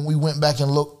things when we went back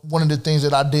and looked, one of the things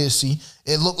that I did see,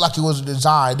 it looked like it was a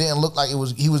design. It didn't look like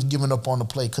he was giving up on the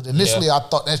play. Because initially I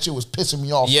thought that shit was pissing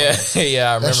me off. Yeah, Sunday.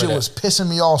 yeah, I remember that. Shit was pissing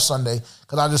me off Sunday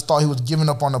because I just thought he was giving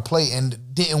up on the play and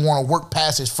didn't want to work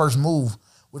past his first move,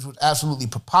 which was absolutely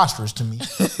preposterous to me.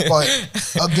 But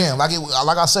again, like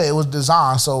I said, it was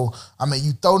designed. So, I mean,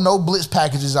 you throw no blitz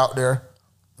packages out there.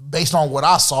 Based on what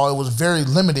I saw, it was very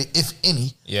limited, if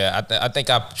any. Yeah, I think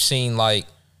I've seen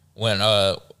when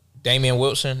Damian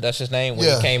Wilson, that's his name,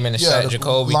 when he came in and sacked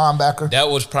Jacoby. Linebacker. That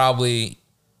was probably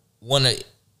one of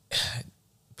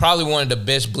the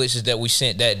best blitzes that we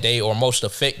sent that day, or most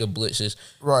effective blitzes.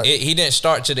 Right. He didn't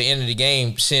start to the end of the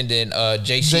game sending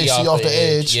JC off the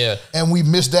edge. Yeah. And we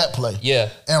missed that play. Yeah.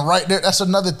 And right there, that's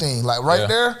another thing. Like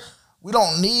there, we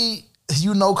don't need,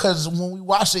 because when we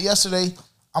watched it yesterday,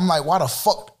 I'm like, why the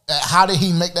fuck? How did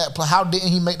he make that play? How didn't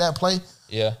he make that play?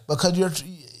 Yeah. Because you're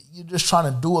just trying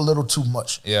to do a little too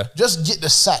much. Yeah. Just get the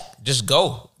sack. Just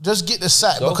go. Just get the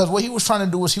sack. Because what he was trying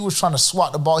to do was he was trying to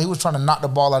swat the ball. He was trying to knock the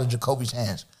ball out of Jacoby's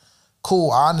hands.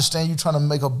 Cool. I understand you trying to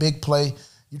make a big play.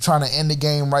 You're trying to end the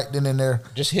game right then and there.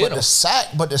 Just hit him.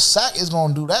 But the sack is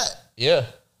going to do that. Yeah.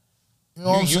 You know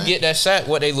what I'm saying? You get that sack,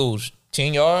 what they lose?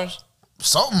 10 yards?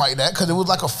 Something like that, because it was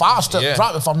like a 5-step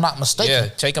drop, if I'm not mistaken. Yeah,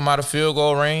 take him out of field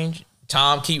goal range.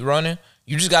 Tom keep running.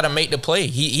 You just got to make the play.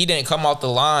 He didn't come off the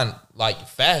line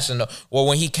fast enough. Well,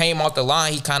 when he came off the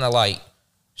line, he kind of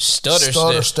stutter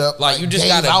step. You just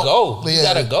got to go. You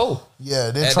got to go. Yeah,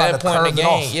 at that point in the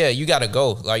game, yeah, you got to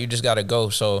go. You just got to go.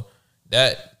 So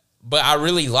but I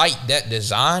really like that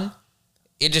design.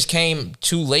 It just came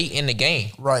too late in the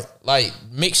game. Right.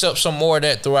 Mix up some more of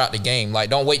that throughout the game.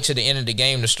 Don't wait till the end of the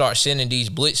game to start sending these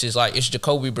blitzes. It's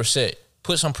Jacoby Brissett.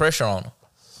 Put some pressure on him.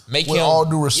 With all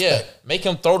due respect. Yeah, make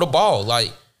him throw the ball.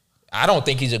 I don't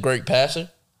think he's a great passer.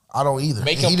 I don't either.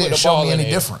 Make him he put didn't the show ball me in any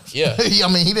there. difference. Yeah.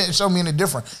 He didn't show me any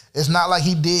difference. It's not like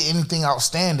he did anything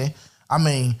outstanding.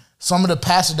 Some of the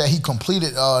passes that he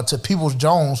completed to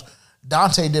Peoples-Jones,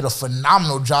 Dante did a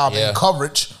phenomenal job in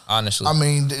coverage. Honestly.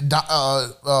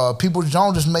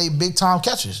 Peoples-Jones just made big time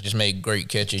catches. Just made great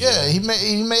catches. Yeah, he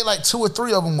made 2 or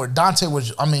 3 of them where Dante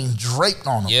was, draped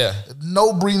on him. Yeah.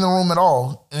 No breathing room at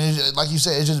all. And like you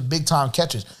said, it's just big time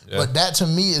catches. Yeah. But that to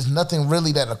me is nothing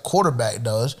really that a quarterback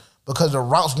does, because the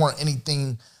routes weren't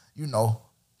anything,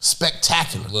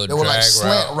 spectacular. Little They were like drag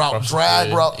slant route, across the drag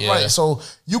field. route, Yeah. right? So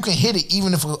you can hit it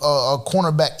even if a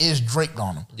cornerback is draped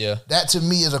on him. Yeah. That to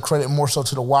me is a credit more so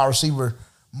to the wide receiver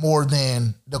more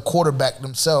than the quarterback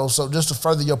themselves. So just to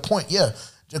further your point, yeah,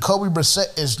 Jacoby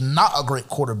Brissett is not a great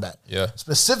quarterback. Yeah.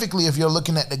 Specifically if you're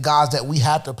looking at the guys that we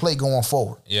have to play going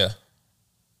forward. Yeah.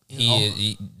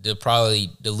 He is probably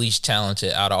the least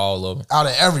talented out of all of them. Out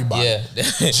of everybody. Yeah.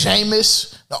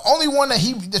 Jameis, the only one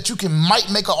that you can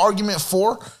might make an argument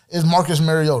for is Marcus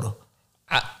Mariota.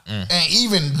 And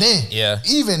even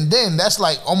then, that's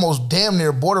like almost damn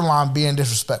near borderline being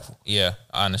disrespectful. Yeah,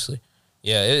 honestly.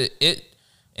 Yeah,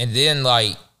 and then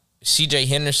like CJ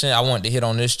Henderson, I wanted to hit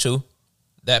on this too.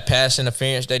 That pass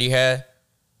interference that he had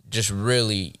just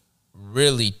really,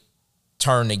 really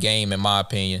turned the game, in my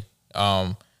opinion.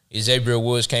 Xavier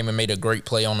Woods came and made a great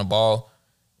play on the ball.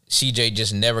 CJ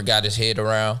just never got his head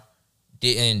around.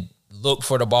 Didn't look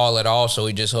for the ball at all, so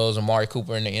he just holds Amari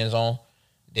Cooper in the end zone.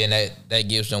 Then that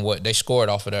gives them what they scored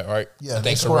off of that, right? Yeah, I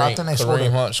think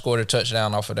Kareem Hunt scored a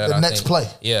touchdown off of that. The next play.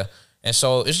 Yeah. And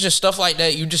so it's just stuff like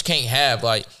that you just can't have.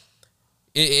 Like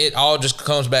it all just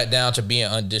comes back down to being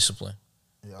undisciplined.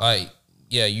 Yeah. Like,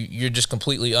 yeah, you're just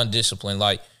completely undisciplined.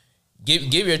 Like give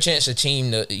your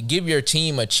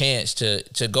team a chance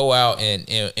to go out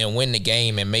and win the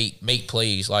game and make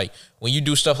plays. Like when you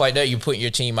do stuff like that, you're putting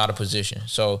your team out of position.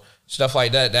 So stuff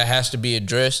like that has to be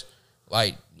addressed.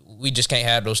 Like we just can't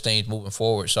have those things moving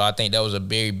forward. So I think that was a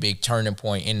very big turning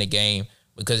point in the game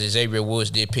because Xavier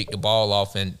Woods did pick the ball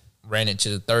off and ran it to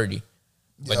the 30.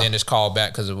 But then it's called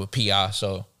back because of a PI.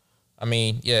 So, I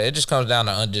mean, yeah, it just comes down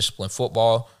to undisciplined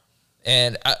football.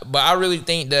 But I really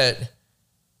think that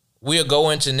we'll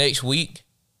go into next week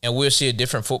and we'll see a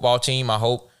different football team, I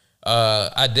hope.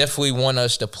 I definitely want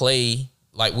us to play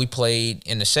like we played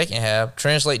in the second half,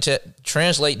 translate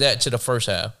that to the first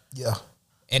half. Yeah.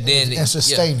 And then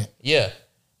sustain it. Yeah.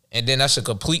 And then that's a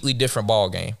completely different ball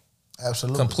game.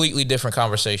 Absolutely. Completely different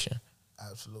conversation.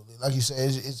 Absolutely. Like you said,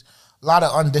 it's a lot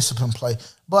of undisciplined play.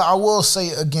 But I will say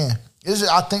again,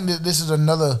 I think that this is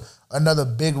another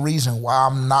big reason why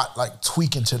I'm not like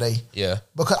tweaking today. Yeah.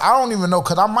 Because I don't even know,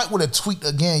 because I might would have tweaked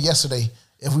again yesterday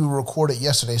if we recorded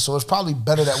yesterday. So it's probably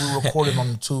better that we recorded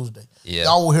on Tuesday. Yeah.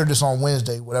 Y'all will hear this on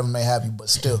Wednesday, whatever may have you, but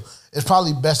still. It's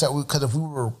probably best that because if we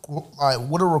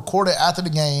would have recorded after the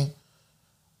game,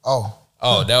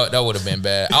 that would have been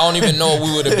bad. I don't even know if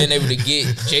we would have been able to get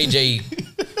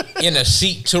JJ in a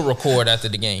seat to record after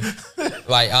the game.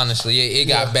 Like, honestly, it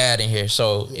got bad in here.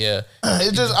 So, yeah.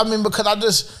 It just, I mean, because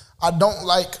I don't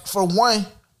like, for one,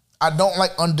 I don't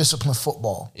like undisciplined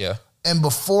football. Yeah. And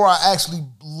before I actually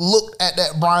looked at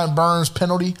that Brian Burns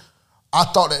penalty, I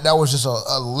thought that was just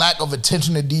a lack of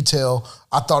attention to detail.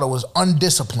 I thought it was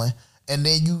undisciplined. And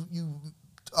then you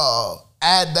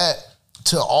add that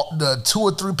to the 2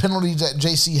 or 3 penalties that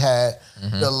JC had,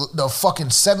 the fucking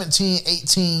 17,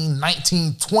 18,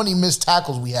 19, 20 missed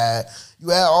tackles we had.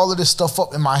 You add all of this stuff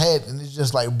up in my head, and it's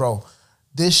just like, bro,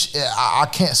 I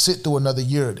can't sit through another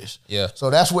year of this. Yeah. So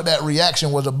that's what that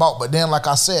reaction was about. But then, like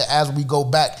I said, as we go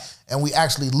back and we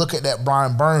actually look at that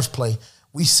Brian Burns play,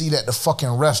 we see that the fucking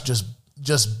refs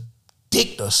just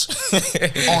dicked us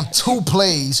on 2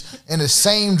 plays in the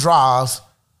same drive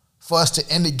for us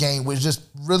to end the game, which just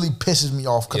really pisses me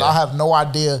off because I have no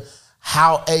idea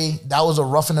how that was a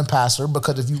roughing and passer,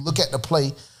 because if you look at the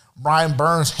play, Brian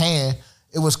Burns' hand,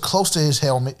 it was close to his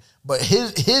helmet, but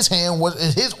his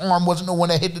arm wasn't the one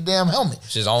that hit the damn helmet.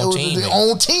 It's his own teammate. His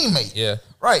own teammate. Yeah.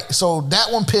 Right. So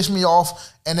that one pissed me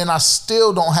off, and then I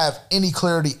still don't have any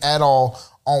clarity at all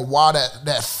on why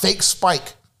that fake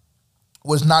spike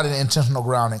was not an intentional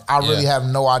grounding. I really have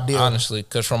no idea. Honestly,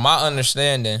 because from my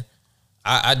understanding,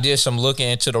 I did some looking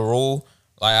into the rule.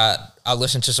 Like I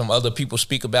listened to some other people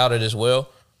speak about it as well.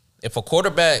 If a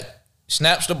quarterback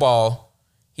snaps the ball,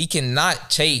 he cannot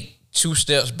take 2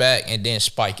 steps back and then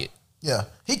spike it. Yeah,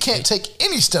 he can't take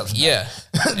any steps back. Yeah,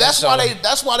 that's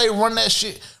why they run that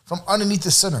shit from underneath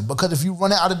the center, because if you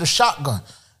run it out of the shotgun,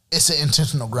 it's an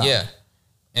intentional ground. Yeah,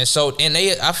 and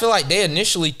I feel like they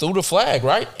initially threw the flag,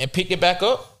 right, and picked it back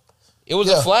up. It was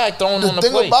a flag thrown on the play.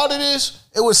 The thing about it is,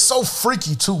 it was so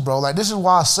freaky too, bro. Like, this is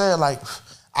why I said, like,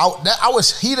 I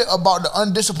was heated about the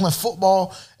undisciplined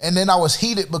football, and then I was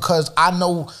heated because I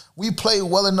know we played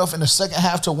well enough in the second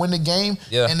half to win the game,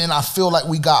 and then I feel like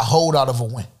we got hold out of a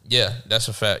win. Yeah, that's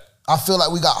a fact. I feel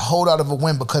like we got hold out of a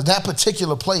win because that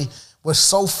particular play was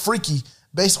so freaky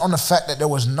based on the fact that there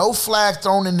was no flag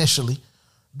thrown initially.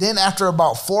 Then after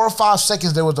about 4 or 5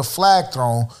 seconds, there was a flag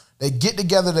thrown. They get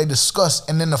together, they discuss,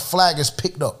 and then the flag is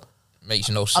picked up. makes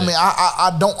no sense. I mean,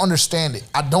 I don't understand it.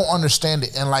 I don't understand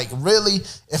it. And like, really,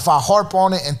 if I harp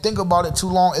on it and think about it too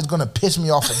long, it's gonna piss me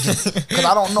off again. Because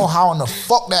I don't know how in the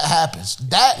fuck that happens.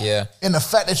 That and the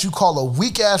fact that you call a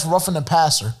weak ass roughing the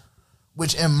passer,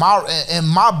 which in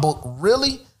my book,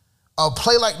 really, a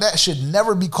play like that should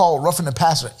never be called roughing the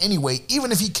passer anyway.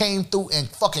 Even if he came through and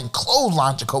fucking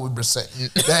clotheslined Jacoby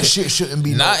Brissett, that shit shouldn't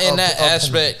be not in that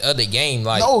aspect of the game.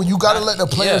 Like, no, you got to let the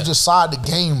players decide the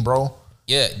game, bro.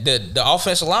 Yeah, the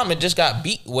offensive lineman just got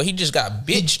beat. Well, he just got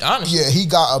bitched, honestly. Yeah, he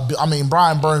got. I mean,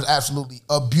 Brian Burns absolutely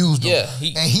abused him.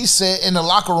 Yeah, and he said in the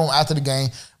locker room after the game,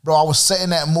 bro, I was setting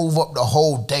that move up the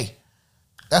whole day.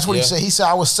 That's what he said. He said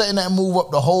I was setting that move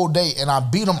up the whole day, and I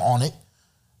beat him on it.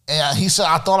 And he said,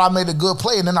 I thought I made a good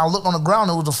play. And then I looked on the ground,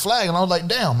 it was a flag. And I was like,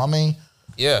 damn, I mean,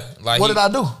 like what did I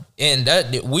do? And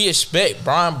that we expect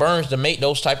Brian Burns to make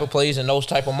those type of plays in those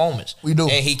type of moments. We do.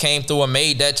 And he came through and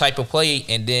made that type of play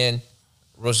and then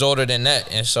resulted in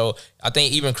that. And so I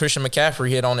think even Christian McCaffrey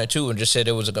hit on it too and just said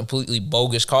it was a completely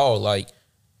bogus call. Like,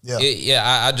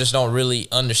 I just don't really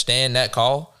understand that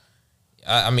call.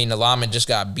 I mean, the lineman just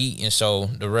got beat. And so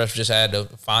the refs just had to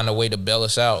find a way to bail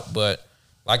us out. But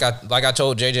like I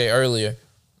told JJ earlier,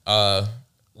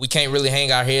 we can't really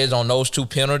hang our heads on those two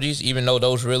penalties, even though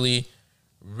those really,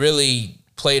 really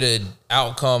played the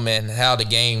outcome and how the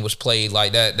game was played.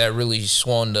 Like that really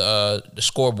swung the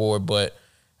scoreboard. But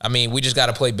I mean, we just got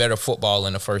to play better football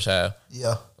in the first half.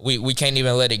 Yeah, we can't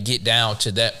even let it get down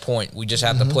to that point. We just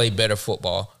have to play better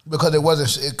football because it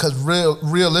wasn't because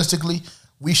realistically,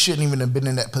 we shouldn't even have been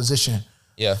in that position.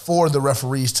 For the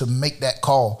referees to make that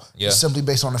call, simply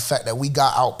based on the fact that we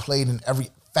got outplayed in every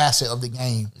facet of the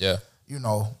game. You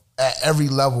know, at every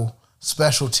level,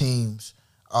 special teams,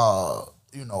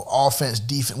 you know, offense,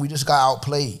 defense. We just got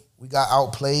outplayed. We got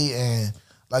outplayed, and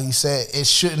like you said,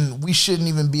 we shouldn't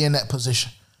even be in that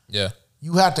position.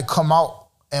 You have to come out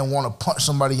and want to punch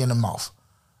somebody in the mouth.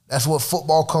 That's what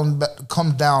football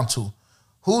comes down to.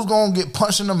 Who's going to get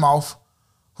punched in the mouth?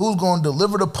 Who's going to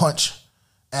deliver the punch?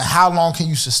 And how long can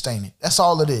you sustain it? That's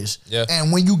all it is.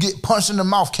 And when you get punched in the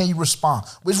mouth, can you respond?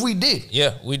 Which we did.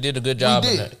 We did a good job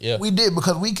in that. We did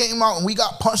because we came out and we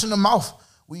got punched in the mouth.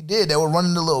 We did. They were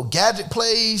running the little gadget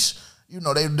plays. You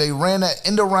know, they ran that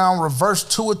end around reverse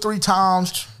 2 or 3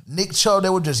 times. Nick Chubb, they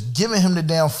were just giving him the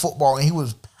damn football, and he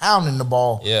was pounding the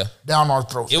ball down our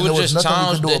throats. It was just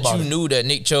times that you knew that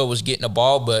Nick Chubb was getting the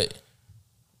ball, but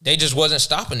they just wasn't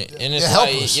stopping it. And it's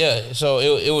like, so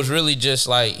it was really just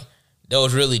like, that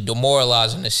was really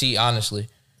demoralizing to see, honestly.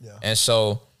 And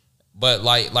so, but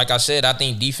like I said, I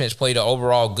think defense played an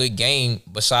overall good game.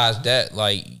 Besides that,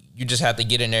 like, you just have to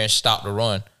get in there and stop the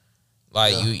run.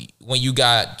 Like, when you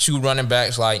got 2 running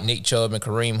backs like Nick Chubb and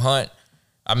Kareem Hunt,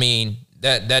 I mean,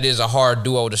 that is a hard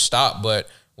duo to stop. But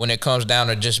when it comes down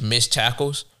to just missed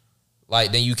tackles,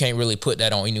 like, then you can't really put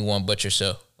that on anyone but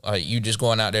yourself. Like, you just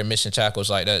going out there missing tackles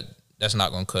like that, that's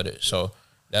not going to cut it. So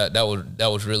that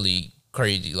was really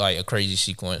crazy, like a crazy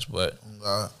sequence. But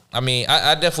I mean,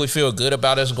 I definitely feel good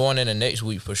about us going into next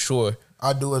week for sure.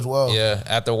 I do as well. Yeah,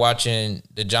 after watching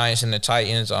the Giants and the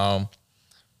Titans,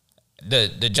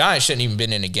 the Giants shouldn't even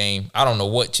been in the game. I don't know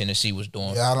what Tennessee was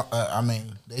doing. Yeah, I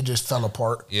mean, they just fell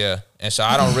apart. Yeah, and so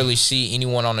I don't really see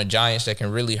anyone on the Giants that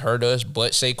can really hurt us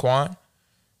but Saquon.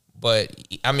 But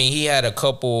I mean, he had a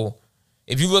couple.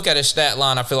 If you look at his stat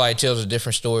line, I feel like it tells a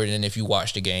different story than if you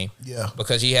watch the game. Yeah.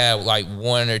 Because he had like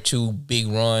 1 or 2 big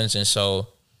runs, and so,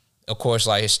 of course,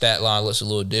 like his stat line looks a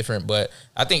little different. But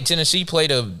I think Tennessee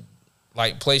played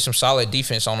some solid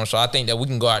defense on him, so I think that we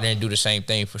can go out there and do the same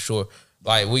thing for sure.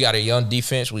 Like, we got a young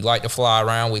defense. We like to fly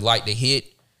around. We like to hit,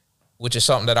 which is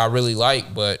something that I really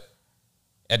like. But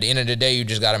at the end of the day, you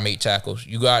just got to make tackles.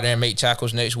 You go out there and make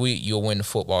tackles next week, you'll win the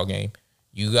football game.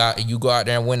 You go out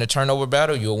there and win the turnover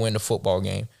battle, you'll win the football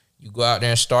game. You go out there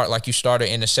and start like you started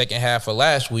in the second half of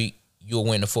last week, you'll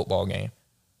win the football game.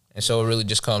 And so it really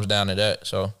just comes down to that.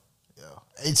 So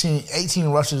 18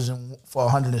 rushes for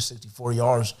 164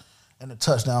 yards and a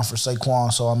touchdown for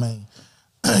Saquon. So I mean,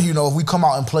 you know, if we come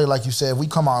out and play like you said, if we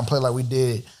come out and play like we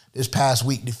did this past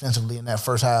week defensively in that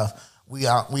first half, we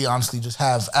honestly just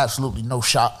have absolutely no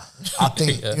shot. I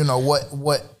think you know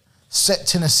what set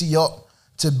Tennessee up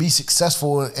to be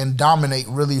successful and dominate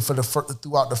really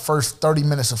throughout the first 30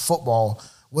 minutes of football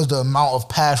was the amount of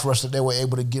pass rush that they were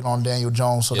able to get on Daniel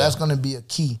Jones. So that's going to be a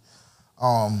key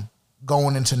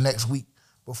going into next week.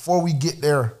 Before we get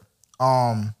there,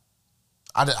 I'm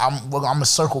going to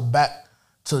circle back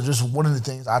to just one of the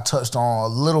things I touched on a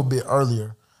little bit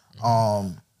earlier,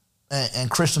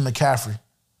 and Christian McCaffrey.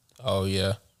 Oh,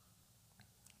 yeah.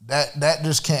 That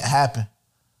just can't happen.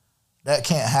 That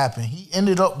can't happen. He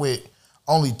ended up with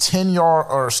only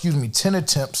 10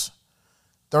 attempts,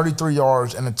 33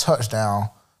 yards, and a touchdown.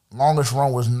 Longest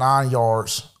run was 9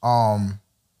 yards.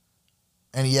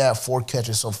 And he had 4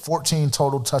 catches, so 14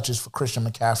 total touches for Christian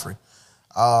McCaffrey.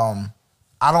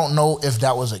 I don't know if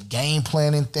that was a game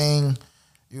planning thing.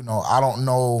 You know, I don't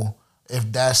know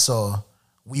if that's a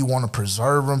we want to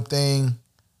preserve him thing.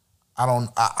 I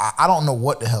don't know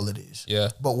what the hell it is. Yeah.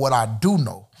 But what I do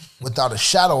know, without a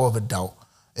shadow of a doubt,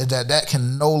 is that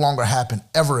can no longer happen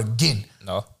ever again.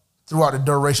 No. Throughout the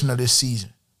duration of this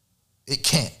season. It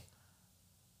can't.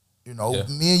 You know,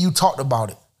 me and you talked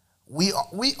about it.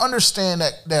 We understand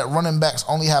that running backs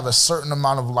only have a certain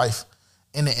amount of life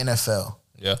in the NFL.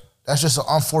 Yeah. That's just an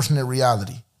unfortunate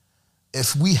reality.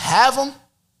 If we have them,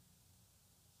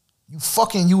 you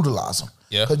fucking utilize them.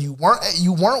 Yeah. Because you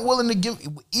weren't willing to give,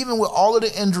 even with all of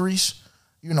the injuries,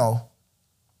 you know,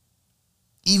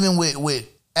 even with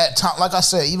at time, like I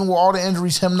said, even with all the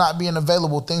injuries, him not being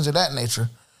available, things of that nature,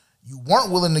 you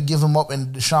weren't willing to give him up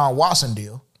in the Deshaun Watson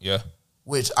deal. Yeah.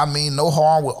 Which, I mean, no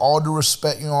harm, with all due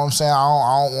respect, you know what I'm saying?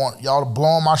 I don't want y'all to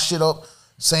blow my shit up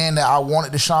saying that I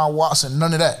wanted Deshaun Watson,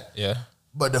 none of that. Yeah.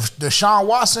 But the Deshaun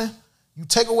Watson, you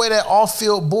take away that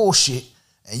off-field bullshit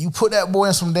and you put that boy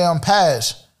in some damn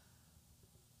pads,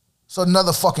 it's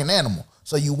another fucking animal.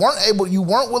 So you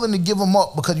weren't willing to give him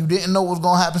up because you didn't know what was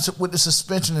going to happen with the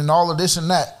suspension and all of this and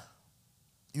that.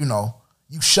 You know,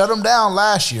 you shut him down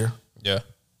last year. Yeah.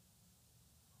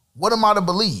 What am I to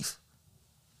believe?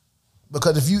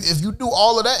 Because if you do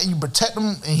all of that and you protect him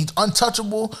and he's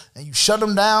untouchable and you shut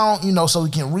him down, you know, so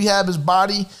he can rehab his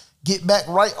body, get back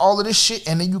right, all of this shit,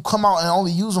 and then you come out and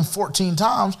only use him 14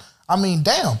 times, I mean,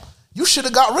 damn, you should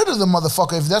have got rid of the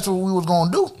motherfucker if that's what we was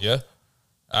going to do. Yeah,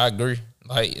 I agree.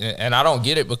 Like, and I don't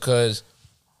get it because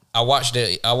I watched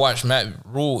Matt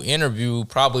Rule interview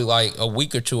probably like a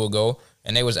week or two ago,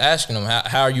 and they was asking him,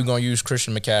 how are you going to use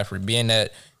Christian McCaffrey? Being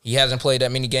that he hasn't played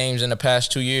that many games in the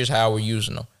past 2 years, how are we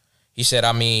using him? He said,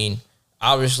 I mean,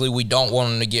 obviously we don't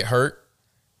want him to get hurt,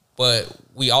 but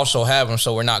we also have him,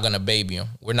 so we're not going to baby him.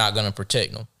 We're not going to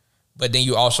protect him. But then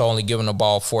you also only give him the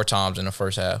ball 4 times in the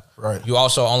first half. Right. You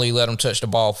also only let him touch the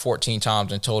ball 14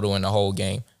 times in total in the whole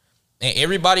game. And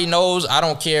everybody knows, I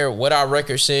don't care what our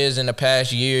record says in the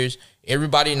past years,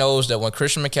 everybody knows that when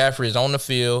Christian McCaffrey is on the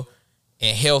field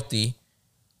and healthy,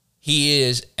 he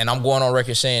is, and I'm going on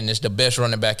record saying this, the best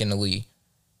running back in the league.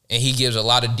 And he gives a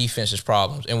lot of defenses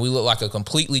problems. And we look like a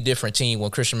completely different team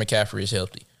when Christian McCaffrey is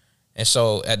healthy. And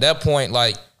so at that point,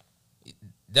 like,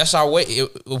 that's our way.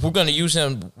 If we're going to use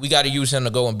him, we got to use him to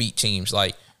go and beat teams.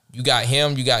 Like, you got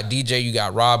him, you got DJ, you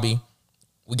got Robbie.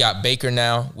 We got Baker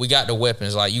now. We got the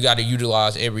weapons. Like, you got to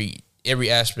utilize every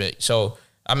aspect. So,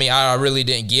 I mean, I really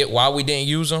didn't get why we didn't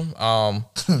use him. I'm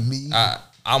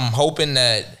hoping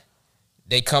that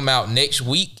they come out next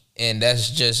week and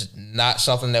that's just not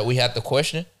something that we have to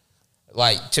question.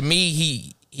 Like, to me,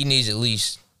 he needs at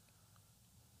least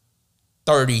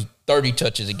 30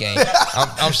 touches a game.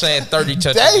 I'm saying 30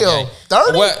 touches a game.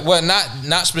 30? Well,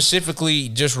 not specifically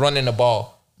just running the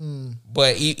ball,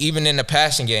 but even in the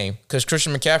passing game. Because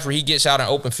Christian McCaffrey, he gets out in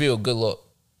open field, good luck.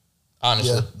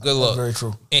 Honestly, good luck. Very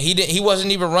true. And he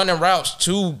wasn't even running routes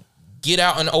to get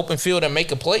out in the open field and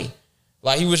make a play.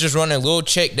 Like, he was just running little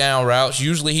check down routes.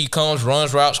 Usually he runs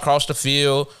routes across the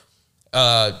field,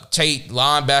 take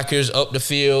linebackers up the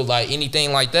field, like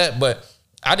anything like that. But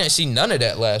I didn't see none of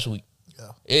that last week.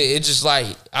 Yeah. It's just like,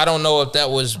 I don't know if that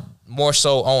was more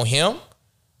so on him,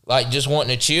 like just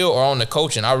wanting to chill, or on the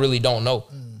coaching. I really don't know.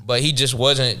 But he just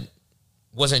wasn't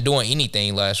doing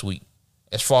anything last week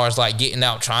as far as like getting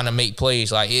out, trying to make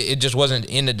plays. Like, it just wasn't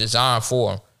in the design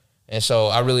for him. And so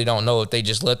I really don't know if they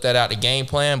just left that out the game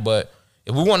plan. But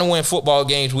if we want to win football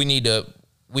games, we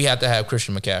have to have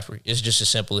Christian McCaffrey. It's just as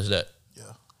simple as that.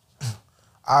 Yeah.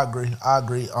 I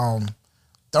agree.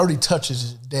 30 touches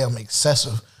is damn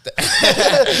excessive.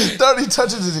 30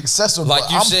 touches is excessive, like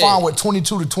but I'm fine with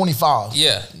 22 to 25.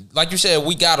 Yeah. Like you said,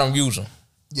 we got him, use him.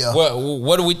 Yeah.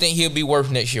 What do we think he'll be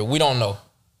worth next year? We don't know.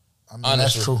 I mean,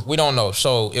 honestly, that's true. We don't know.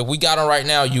 So if we got him right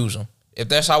now, use him. If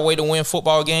that's our way to win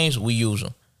football games, we use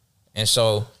him. And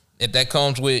so if that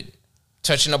comes with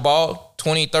touching the ball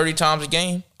 20, 30 times a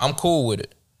game, I'm cool with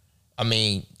it. I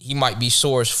mean, he might be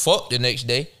sore as fuck the next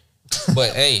day,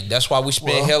 but hey, that's why we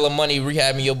spend hella money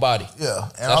rehabbing your body. Yeah,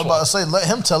 and I was about to say, let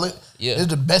him tell it. Yeah. It's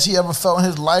the best he ever felt in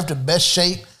his life, the best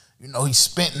shape. You know, he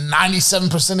spent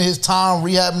 97% of his time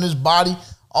rehabbing his body,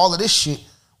 all of this shit.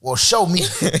 Well, show me.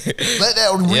 Let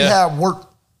that rehab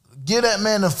work. Give that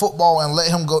man the football and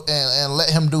let him go and let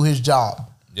him do his job.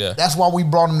 Yeah. That's why we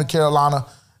brought him to Carolina.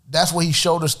 That's what he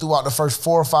showed us throughout the first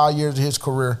 4 or 5 years of his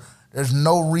career. There's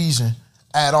no reason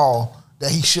at all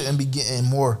that he shouldn't be getting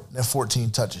more than 14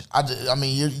 touches. I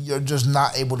mean, you're just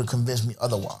not able to convince me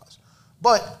otherwise.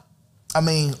 But, I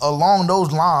mean, along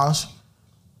those lines,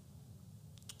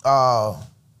 I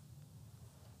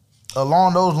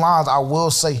will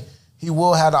say he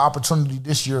will have the opportunity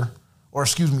this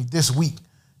week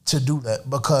to do that,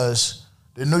 because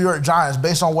the New York Giants,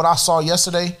 based on what I saw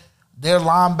yesterday, their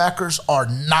linebackers are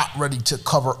not ready to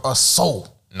cover a soul.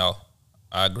 No,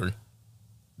 I agree.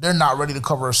 They're not ready to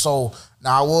cover a soul.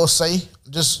 Now, I will say,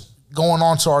 just going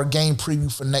on to our game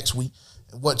preview for next week,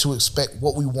 what to expect,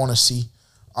 what we want to see.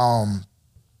 I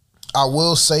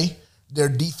will say their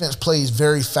defense plays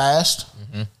very fast.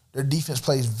 Mm-hmm. Their defense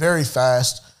plays very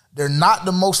fast. They're not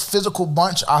the most physical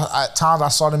bunch. At times, I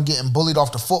saw them getting bullied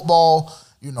off the football.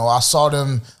 You know, I saw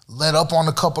them let up on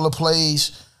a couple of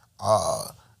plays.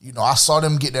 You know, I saw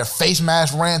them get their face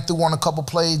mask ran through on a couple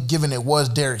plays, given it was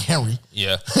Derrick Henry.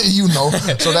 Yeah. You know,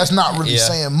 so that's not really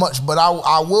saying much. But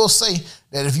I will say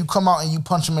that if you come out and you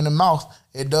punch them in the mouth,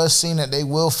 it does seem that they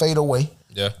will fade away.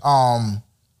 Yeah.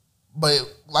 But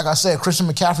like I said, Christian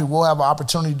McCaffrey will have an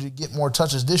opportunity to get more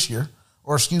touches this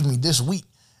week.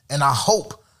 And I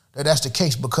hope that that's the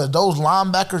case, because those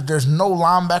linebackers, there's no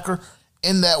linebacker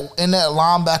in that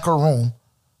linebacker room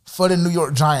for the New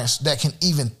York Giants that can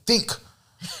even think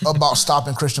about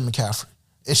stopping Christian McCaffrey.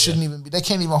 It shouldn't even be. They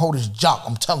can't even hold his job,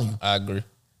 I'm telling you. I agree.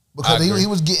 Because he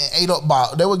was getting ate up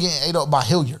by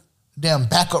Hilliard, damn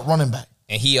backup running back.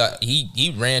 And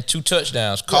he ran 2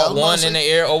 touchdowns, caught one in the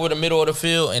air over the middle of the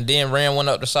field, and then ran one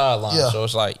up the sideline. Yeah. So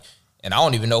it's like, and I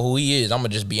don't even know who he is. I'm gonna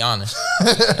just be honest.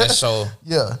 And so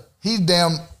he's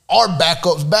damn our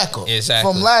backup's backup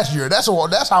from last year. That's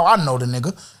how I know the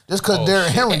nigga. Just because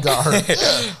Derrick Henry got hurt.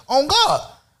 Yeah, on God.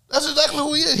 That's exactly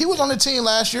who he is. He was on the team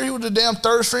last year. He was the damn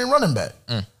third string running back.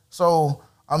 So,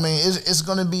 I mean, it's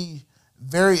going to be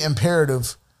very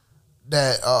imperative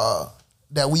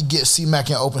that we get C-Mac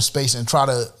in open space and try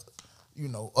to, you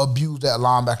know, abuse that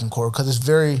linebacking core, because it's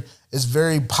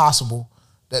very possible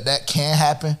that can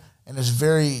happen, and it's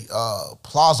very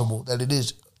plausible that it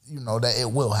is, you know, that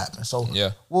it will happen. So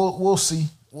we'll see.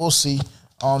 We'll see.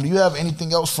 Do you have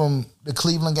anything else from the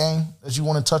Cleveland game that you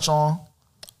want to touch on?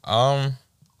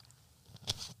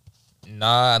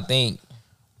 Nah, I think,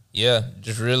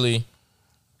 just really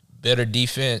better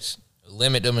defense,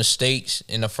 limit the mistakes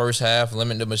in the first half,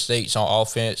 limit the mistakes on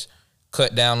offense,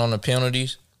 cut down on the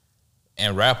penalties,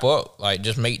 and wrap up. Like,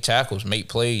 just make tackles, make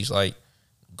plays. Like,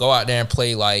 go out there and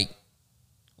play like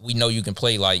we know you can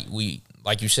play. Like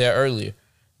you said earlier,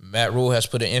 Matt Rule has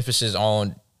put an emphasis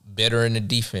on better in the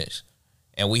defense.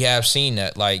 And we have seen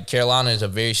that. Like, Carolina is a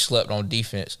very slept-on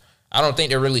defense. I don't think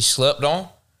they're really slept on,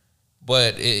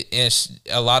 but in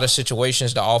a lot of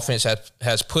situations, the offense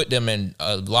has put them in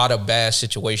a lot of bad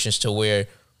situations to where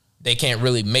they can't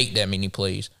really make that many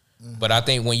plays. Mm-hmm. But I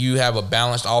think when you have a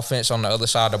balanced offense on the other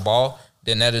side of the ball,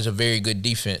 then that is a very good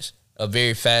defense, a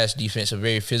very fast defense, a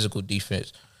very physical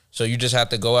defense. So you just have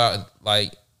to go out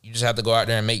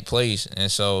there and make plays.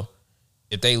 And so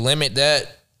if they limit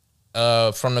that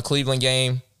from the Cleveland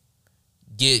game,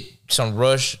 get some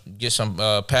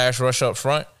pass rush up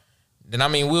front, then, I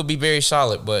mean, we'll be very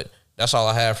solid. But that's all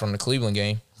I have from the Cleveland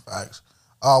game. Thanks.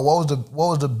 What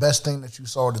was the best thing that you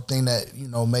saw, the thing that, you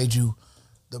know, made you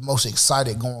the most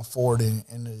excited going forward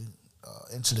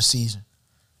into the season?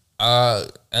 I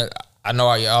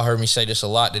know y'all heard me say this a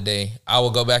lot today. I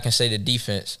will go back and say the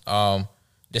defense,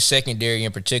 the secondary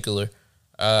in particular.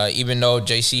 Even though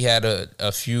JC had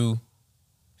a few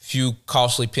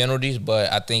costly penalties,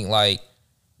 but I think, like,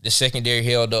 the secondary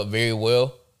held up very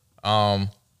well.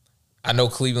 I know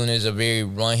Cleveland is a very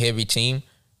run-heavy team,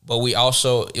 but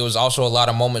it was also a lot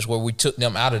of moments where we took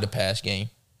them out of the pass game.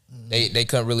 Mm-hmm. They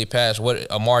couldn't really pass.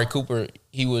 Amari Cooper,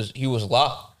 he was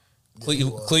locked.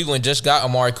 Cleveland just got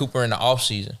Amari Cooper in the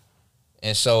offseason.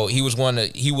 And so he was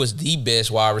the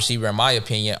best wide receiver, in my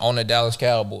opinion, on the Dallas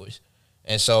Cowboys.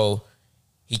 And so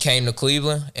he came to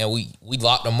Cleveland, and we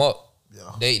locked him up.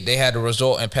 Yeah. They had the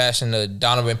result in passing to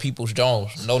Donovan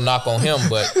Peoples-Jones. No knock on him,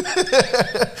 but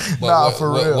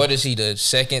for real. What is he, the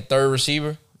second, third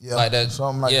receiver? Yeah, like that,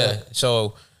 something like that.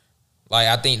 So, like,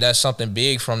 I think that's something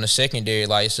big from the secondary.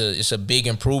 Like, it's a big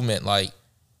improvement. Like,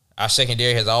 our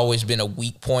secondary has always been a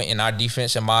weak point in our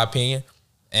defense, in my opinion.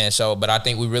 And so, but I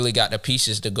think we really got the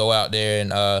pieces to go out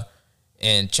there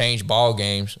and change ball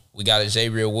games. We got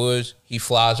Xavier Woods. He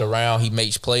flies around. He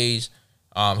makes plays.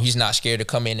 He's not scared to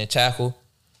come in and tackle.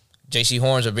 J.C.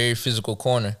 Horn's a very physical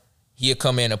corner. He'll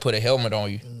come in and put a helmet on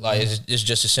you. Mm-hmm. Like, it's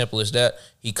just as simple as that.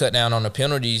 He cut down on the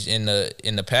penalties in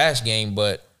the pass game,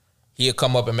 but he'll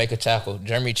come up and make a tackle.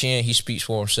 Jeremy Chin, he speaks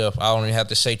for himself. I don't even have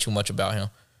to say too much about him.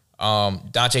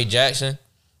 Dante Jackson,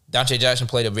 Dante Jackson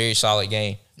played a very solid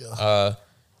game.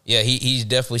 He's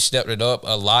definitely stepped it up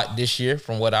a lot this year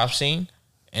from what I've seen.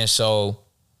 And so,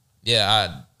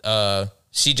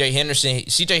 C.J.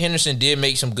 Henderson did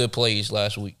make some good plays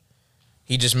last week.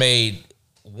 He just made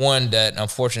one that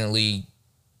unfortunately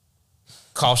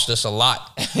cost us a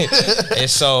lot. And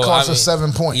so cost us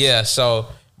 7 points. Yeah. So,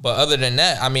 but other than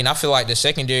that, I mean, I feel like the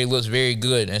secondary looks very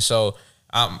good, and so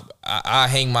I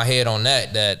hang my head on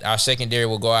that our secondary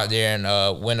will go out there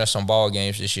and win us some ball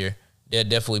games this year. They'll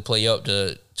definitely play up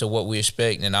to what we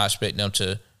expect, and I expect them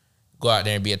to go out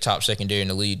there and be a top secondary in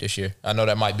the league this year. I know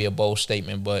that might be a bold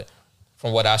statement, but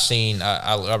from what I've seen,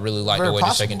 I really like the way the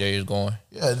secondary is going.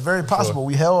 Yeah, it's very possible. Sure.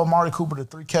 We held Amari Cooper to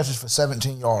 3 catches for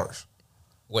 17 yards.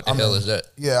 What the hell is that?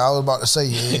 Yeah, I was about to say,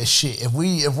 shit. If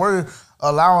we're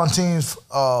allowing teams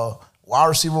wide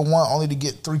receiver 1 only to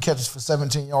get 3 catches for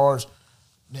 17 yards,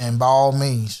 then by all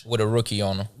means. With a rookie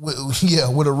on them. With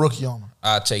a rookie on them.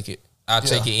 I'll take it. I'll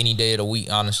take it any day of the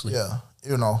week, honestly. Yeah,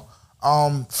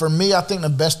 for me, I think the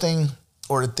best thing,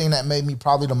 or the thing that made me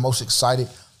probably the most excited,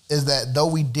 is that though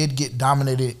we did get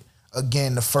dominated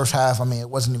again the first half, I mean, it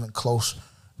wasn't even close.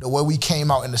 The way we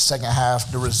came out in the second half,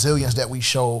 the resilience that we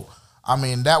showed, I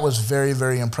mean, that was very,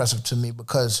 very impressive to me,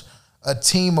 because a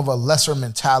team of a lesser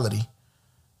mentality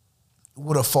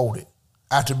would have folded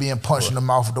after being punched in the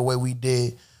mouth the way we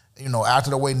did, after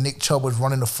the way Nick Chubb was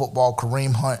running the football,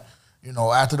 Kareem Hunt,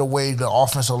 after the way the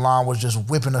offensive line was just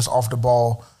whipping us off the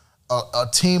ball. A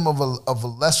team of a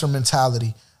lesser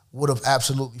mentality would have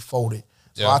absolutely folded.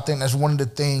 So I think that's one of the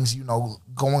things,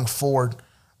 going forward,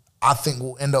 I think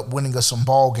will end up winning us some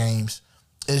ball games,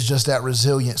 is just that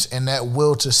resilience and that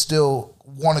will to still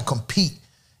want to compete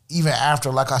even after,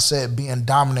 like I said, being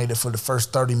dominated for the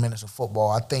first 30 minutes of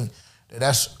football. I think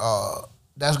that's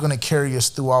going to carry us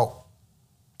throughout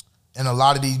in a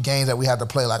lot of these games that we have to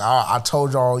play. Like I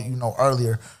told y'all,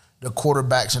 earlier, the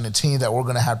quarterbacks and the teams that we're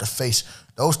going to have to face,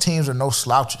 those teams are no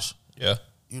slouches. Yeah.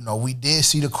 We did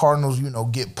see the Cardinals,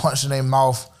 get punched in their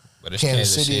mouth. But it's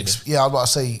Kansas City. I was about to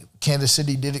say, Kansas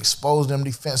City did expose them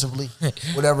defensively,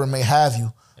 whatever it may have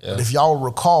you. Yeah. But if y'all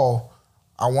recall,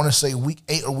 I want to say week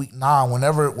 8 or week 9,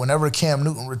 whenever Cam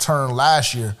Newton returned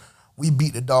last year, we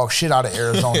beat the dog shit out of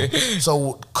Arizona.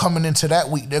 So coming into that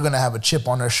week, they're going to have a chip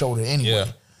on their shoulder anyway. Yeah,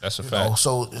 that's a fact.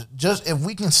 So just if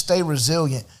we can stay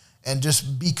resilient and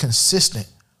just be consistent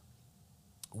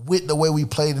with the way we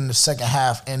played in the second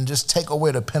half and just take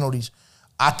away the penalties,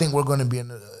 I think we're going to be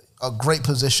in a great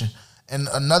position. And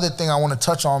another thing I want to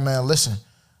touch on, man, listen,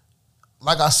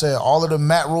 like I said, all of the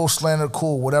Matt Rule slander,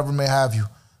 cool, whatever may have you.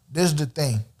 This is the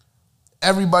thing.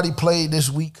 Everybody played this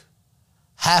week.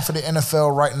 Half of the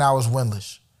NFL right now is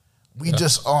winless. We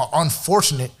just are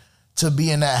unfortunate to be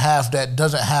in that half that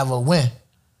doesn't have a win,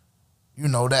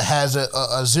 that has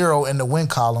a 0 in the win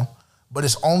column. But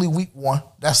it's only week 1.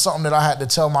 That's something that I had to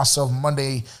tell myself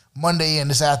Monday and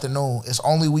this afternoon. It's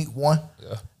only week 1.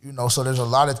 Yeah. So there's a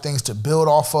lot of things to build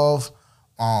off of.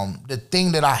 The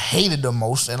thing that I hated the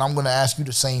most, and I'm going to ask you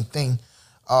the same thing,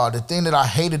 the thing that I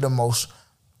hated the most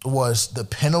was the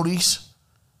penalties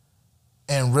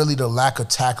and really the lack of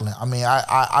tackling. I mean,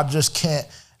 I just can't,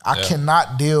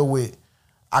 cannot deal with,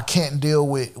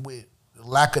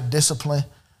 lack of discipline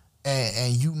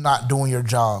and you not doing your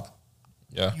job.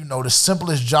 Yeah. The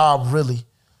simplest job really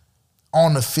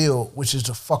on the field, which is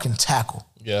to fucking tackle.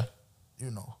 Yeah.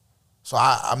 So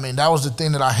I mean, that was the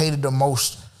thing that I hated the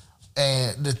most.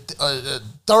 And the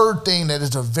third thing that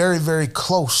is a very, very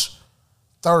close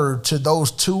third to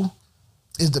those two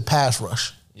is the pass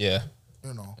rush. Yeah.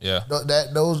 Yeah.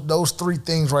 Those 3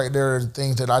 things right there are the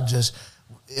things that I just,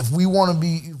 if we want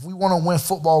to win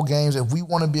football games, if we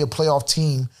want to be a playoff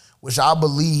team, which I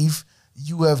believe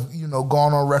you have,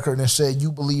 gone on record and said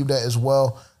you believe that as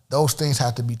well, those things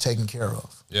have to be taken care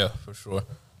of. Yeah, for sure.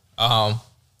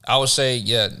 I would say,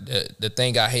 the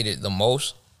thing I hated the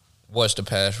most was the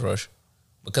pass rush,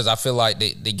 because I feel like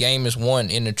the game is won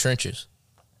in the trenches.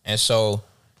 And so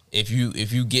if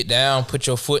you get down, put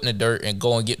your foot in the dirt and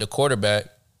go and get the quarterback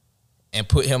and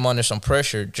put him under some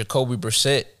pressure, Jacoby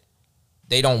Brissett,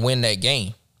 they don't win that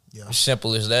game. Yeah. As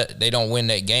simple as that. They don't win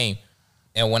that game.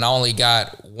 And when I only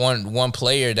got one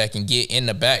player that can get in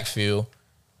the backfield,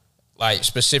 like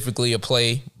specifically a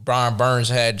play, Brian Burns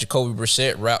had Jacoby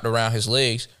Brissett wrapped around his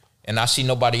legs, and I see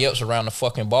nobody else around the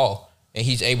fucking ball, and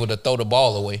he's able to throw the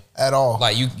ball away. At all.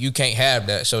 Like, you can't have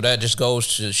that. So that just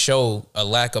goes to show a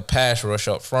lack of pass rush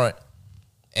up front.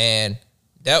 And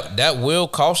that will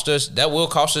cost us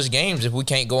games if we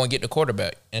can't go and get the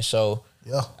quarterback. And so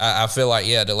I feel like,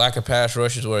 the lack of pass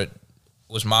rush is what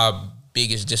was my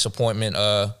biggest disappointment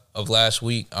of last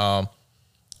week. And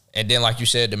then, like you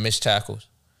said, the missed tackles.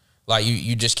 Like,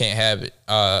 you just can't have it.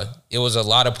 It was a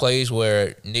lot of plays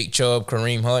where Nick Chubb,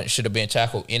 Kareem Hunt should have been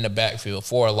tackled in the backfield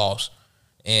for a loss.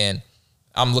 And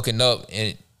I'm looking up,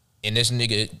 and this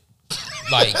nigga,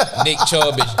 like, Nick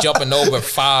Chubb is jumping over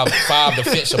five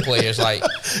defensive players. Like,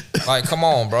 come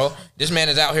on, bro. This man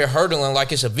is out here hurdling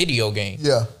like it's a video game.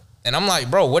 Yeah. And I'm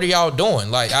like, bro, what are y'all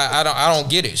doing? Like, I don't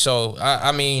get it. So,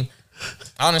 I mean,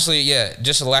 honestly, yeah,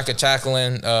 just a lack of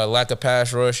tackling, lack of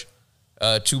pass rush.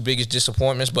 Two biggest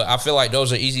disappointments, but I feel like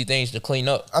those are easy things to clean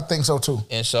up. I think so too.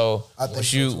 And so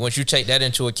once you take that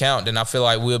into account, then I feel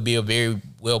like we'll be a very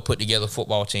well put together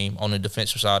football team on the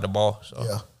defensive side of the ball. So.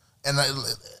 Yeah, and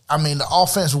I mean the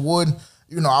offense would,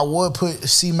 I would put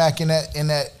C-Mac in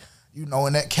that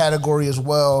category as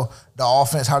well. The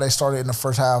offense, how they started in the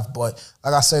first half, but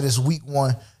like I said, it's week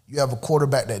one. You have a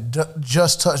quarterback that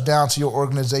just touched down to your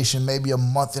organization maybe a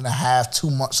month and a half,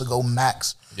 2 months ago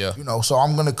max. Yeah. So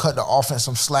I'm going to cut the offense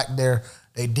some slack there.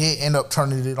 They did end up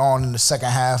turning it on in the second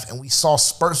half, and we saw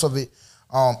spurts of it.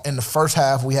 In the first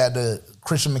half, we had the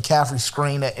Christian McCaffrey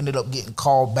screen that ended up getting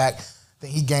called back. I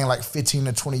think he gained like 15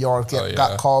 to 20 yards,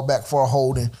 got called back for a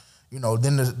holding.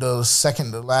 Then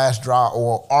the last drive,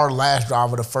 or our last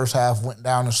drive of the first half, went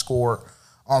down and scored.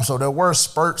 So there were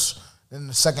spurts. In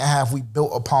the second half, we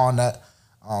built upon that.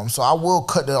 So I will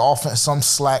cut the offense some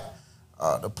slack.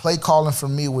 The play calling for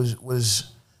me was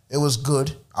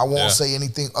good. I won't say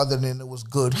anything other than it was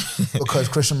good because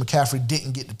Christian McCaffrey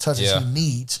didn't get the touches he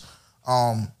needs.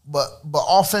 But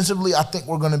offensively, I think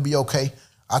we're going to be okay.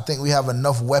 I think we have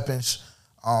enough weapons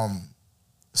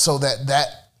so that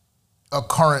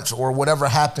occurrence or whatever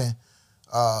happened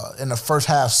in the first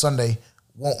half Sunday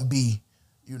won't be,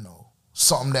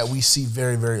 something that we see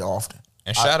very, very often.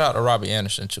 And shout out to Robbie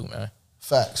Anderson too, man.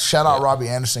 Facts. Shout out Robbie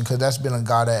Anderson, because that's been a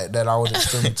guy that I was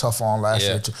extremely tough on last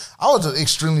year too. I was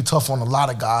extremely tough on a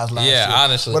lot of guys last year. Yeah,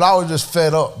 honestly. But I was just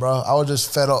fed up, bro. I was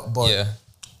just fed up. But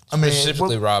I mean,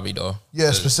 specifically Robbie though. Yeah,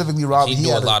 specifically Robbie. He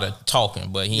do a lot of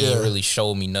talking, but he ain't really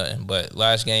showed me nothing. But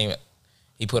last game,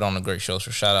 he put on a great show. So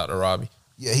shout out to Robbie.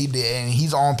 Yeah, he did, and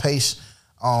he's on pace.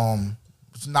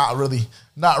 It's not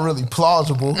really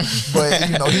plausible, but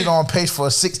he's on pace for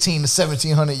 1,600 to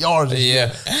 1,700 yards.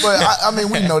 But I mean,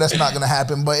 we know that's not going to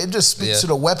happen. But it just speaks to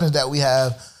the weapons that we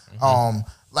have.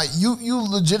 Like you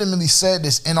legitimately said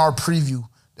this in our preview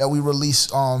that we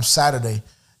released Saturday.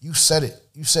 You said it.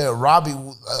 You said, Robbie,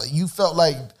 you felt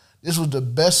like this was the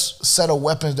best set of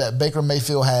weapons that Baker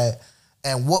Mayfield had.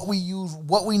 And what we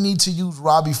need to use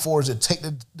Robbie for is to take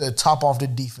the top off the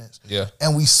defense. Yeah.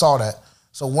 And we saw that.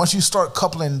 So once you start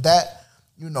coupling that,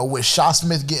 with Shaw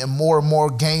Smith getting more and more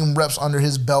game reps under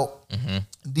his belt,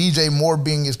 DJ Moore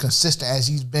being as consistent as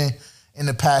he's been in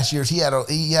the past years, he had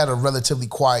a relatively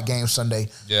quiet game Sunday.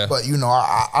 Yeah. But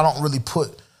I don't really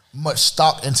put much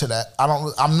stock into that.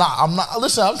 I'm not.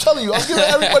 Listen, I'm telling you, I'm giving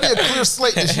everybody a clear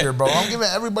slate this year, bro. I'm giving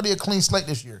everybody a clean slate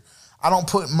this year. I don't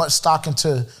put much stock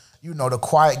into the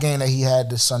quiet game that he had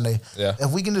this Sunday. Yeah.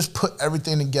 If we can just put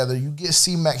everything together, you get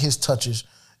C-Mac his touches.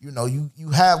 You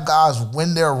have guys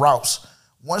win their routes.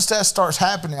 Once that starts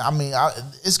happening, I mean,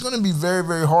 it's going to be very,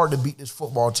 very hard to beat this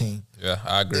football team. Yeah,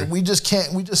 I agree. We just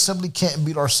simply can't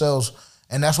beat ourselves,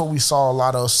 and that's what we saw a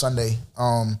lot of Sunday.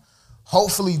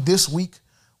 Hopefully this week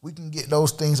we can get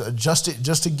those things adjusted.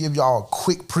 Just to give y'all a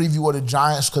quick preview of the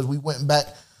Giants, because we went back,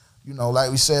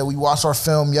 like we said, we watched our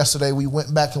film yesterday. We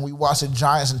went back and we watched the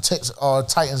Giants and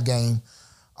Titans game.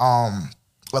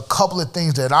 A couple of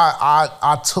things that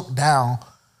I took down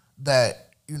that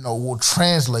will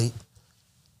translate.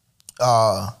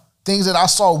 Things that I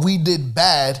saw we did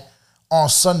bad on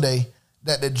Sunday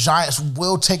that the Giants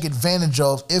will take advantage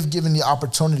of if given the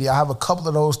opportunity. I have a couple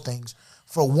of those things.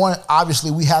 For one,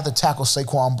 obviously, we have to tackle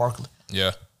Saquon Barkley.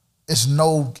 Yeah. It's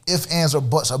no ifs, ands, or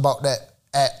buts about that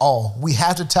at all. We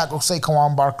have to tackle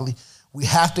Saquon Barkley. We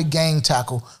have to gang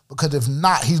tackle, because if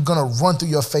not, he's going to run through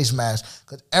your face mask.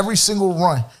 Because every single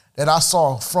run that I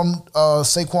saw from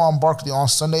Saquon Barkley on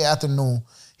Sunday afternoon,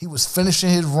 he was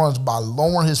finishing his runs by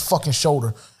lowering his fucking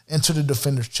shoulder into the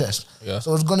defender's chest. Yeah.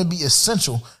 So it's going to be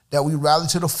essential that we rally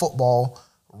to the football,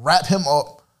 wrap him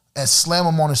up, and slam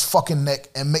him on his fucking neck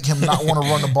and make him not want to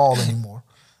run the ball anymore.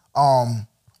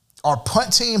 Our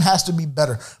punt team has to be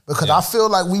better, because I feel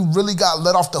like we really got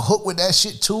let off the hook with that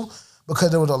shit too, because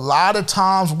there was a lot of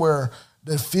times where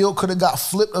the field could have got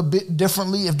flipped a bit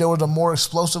differently if there was a more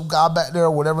explosive guy back there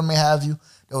or whatever may have you.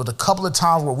 There was a couple of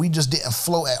times where we just didn't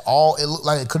flow at all. It looked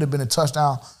like it could have been a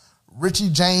touchdown. Ricky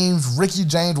James,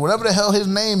 whatever the hell his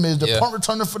name is, the punt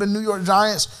returner for the New York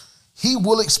Giants, he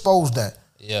will expose that.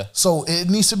 Yeah. So it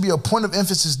needs to be a point of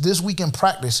emphasis this week in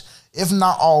practice, if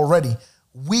not already.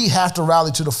 We have to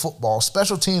rally to the football.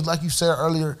 Special teams, like you said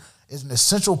earlier, is an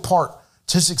essential part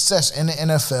to success in the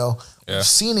NFL. Yeah. We've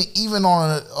seen it even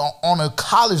on a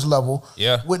college level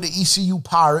with the ECU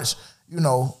Pirates. You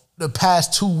know, the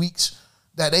past 2 weeks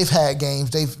that they've had games,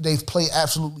 they've played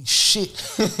absolutely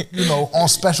shit, you know, on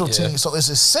special teams. So it's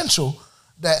essential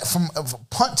that from a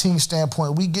punt team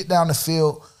standpoint, we get down the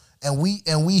field and we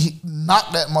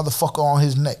knock that motherfucker on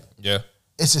his neck. Yeah.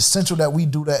 It's essential that we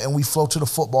do that and we flow to the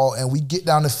football and we get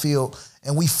down the field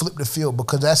and we flip the field,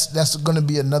 because that's going to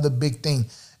be another big thing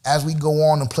as we go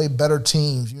on and play better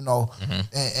teams, you know,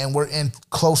 and we're in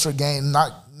closer games.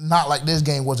 Not like this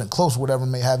game wasn't close, whatever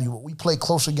may have you, but we play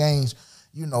closer games,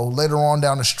 you know, later on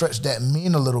down the stretch that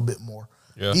mean a little bit more.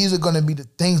 Yeah. These are going to be the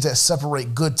things that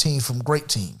separate good teams from great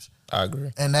teams. I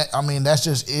agree. And that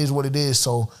just is what it is.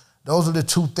 So those are the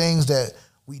two things that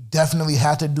we definitely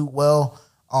have to do well.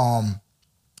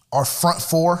 Our front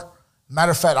four,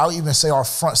 matter of fact, I'll even say our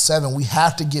front seven, we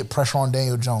have to get pressure on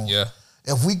Daniel Jones. Yeah.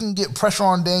 If we can get pressure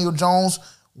on Daniel Jones,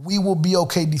 we will be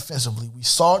okay defensively. We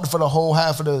saw it for the whole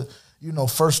half of the, you know,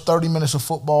 first 30 minutes of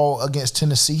football against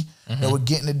Tennessee. They were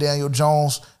getting to Daniel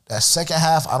Jones. That second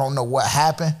half, I don't know what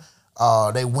happened.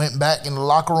 They went back in the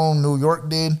locker room. New York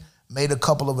did, made a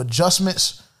couple of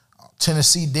adjustments.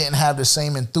 Tennessee didn't have the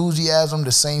same enthusiasm,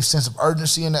 the same sense of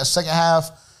urgency in that second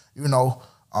half, you know,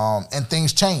 and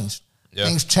things changed. Yeah.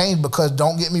 Things changed because,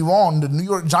 don't get me wrong, the New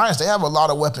York Giants, they have a lot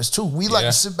of weapons too. We like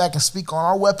to sit back and speak on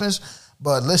our weapons,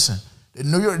 but listen, the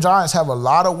New York Giants have a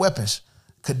lot of weapons.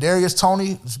 Kadarius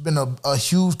Toney, it's been a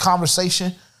huge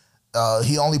conversation.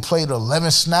 He only played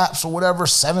 11 snaps or whatever,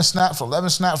 7 snaps, 11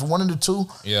 snaps, 1 of the 2.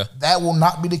 Yeah. That will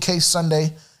not be the case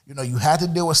Sunday. You know, you had to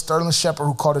deal with Sterling Shepard,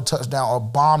 who caught a touchdown, a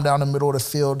bomb down the middle of the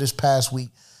field this past week.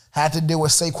 Had to deal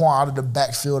with Saquon out of the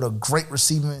backfield, a great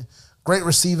receiving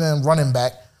running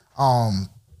back.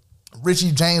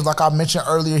 Richie James, like I mentioned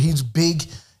earlier, he's big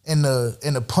in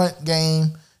the punt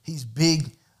game. He's big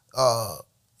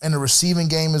in the receiving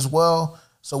game as well.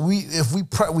 So we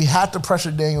have to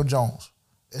pressure Daniel Jones.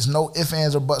 There's no ifs,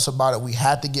 ands, or buts about it. We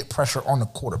had to get pressure on the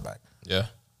quarterback. Yeah.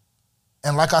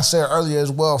 And like I said earlier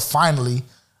as well, finally,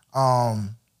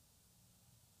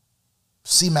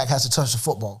 C-Mac has to touch the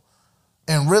football.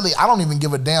 And really, I don't even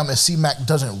give a damn if C-Mac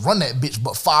doesn't run that bitch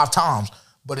but 5 times.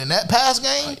 But in that pass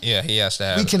game, he has to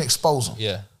have we can expose him.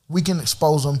 Yeah. We can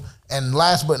expose him. And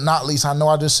last but not least, I know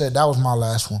I just said that was my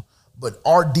last one, but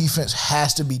our defense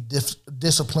has to be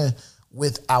disciplined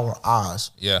with our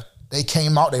eyes. Yeah. They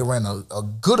came out, they ran a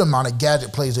good amount of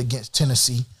gadget plays against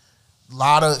Tennessee. A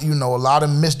lot of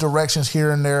misdirections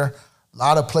here and there, a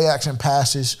lot of play action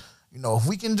passes. You know, if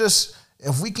we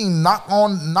can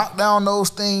knock down those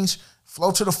things,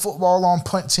 flow to the football on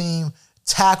punt team,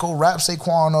 tackle, wrap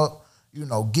Saquon up, you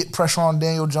know, get pressure on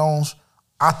Daniel Jones,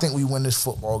 I think we win this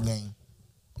football game.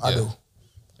 I do.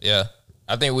 Yeah.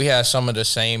 I think we had some of the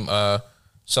same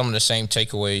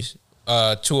takeaways.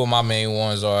 2 of my main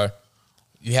ones are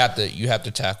you have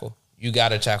to tackle. You got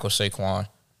to tackle Saquon.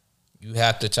 You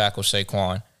have to tackle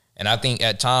Saquon. And I think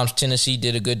at times Tennessee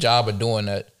did a good job of doing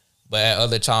that, but at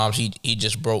other times he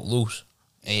just broke loose.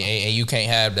 And you can't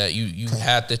have that. You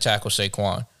have to tackle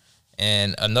Saquon.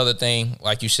 And another thing,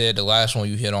 like you said, the last one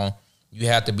you hit on, you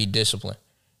have to be disciplined.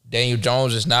 Daniel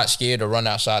Jones is not scared to run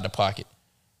outside the pocket.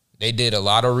 They did a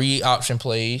lot of read option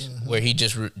plays where he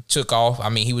just took off. I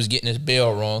mean, he was getting his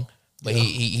bell rung, but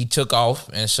he took off.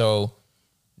 And so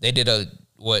they did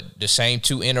the same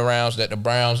 2 end arounds that the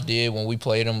Browns did when we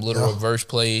played them, little reverse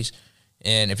plays.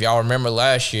 And if y'all remember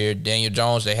last year, Daniel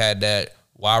Jones, they had that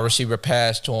wide receiver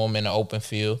pass to him in the open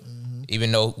field,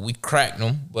 even though we cracked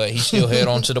him, but he still held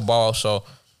on to the ball. So,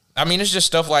 I mean, it's just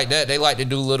stuff like that. They like to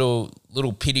do little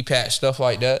pity pat stuff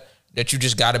like that you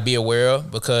just got to be aware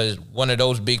of, because one of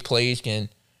those big plays can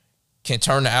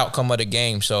turn the outcome of the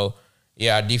game. So,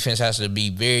 yeah, our defense has to be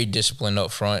very disciplined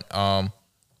up front and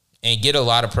get a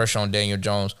lot of pressure on Daniel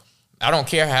Jones. I don't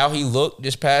care how he looked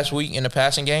this past week in the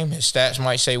passing game. His stats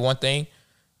might say one thing.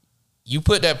 You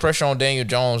put that pressure on Daniel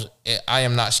Jones, I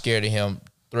am not scared of him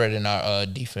threatening our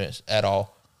defense at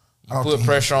all. You put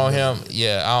pressure on him,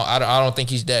 I don't think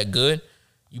he's that good.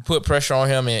 You put pressure on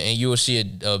him, and you will see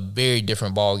a very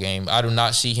different ball game. I do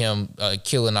not see him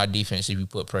killing our defense if you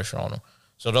put pressure on him.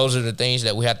 So those are the things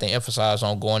that we have to emphasize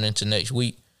on going into next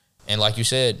week. And like you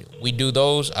said, we do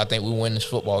those, I think we win this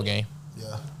football game.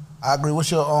 Yeah, I agree.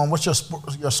 What's your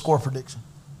score prediction?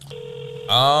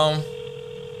 I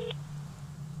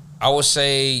would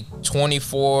say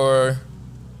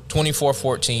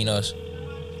 24-14 us.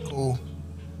 Cool.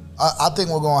 I think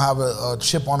we're gonna have a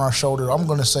chip on our shoulder. I'm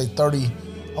gonna say 30.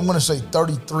 I'm gonna say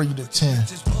 33-10.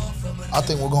 I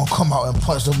think we're gonna come out and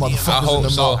punch them motherfuckers I hope in the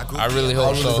so. mouth. I really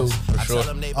hope so, for sure.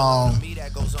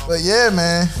 But yeah,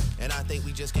 man,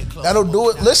 That'll do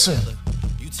it. Listen,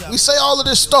 we say all of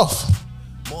this stuff,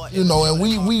 you know, and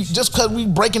we just because we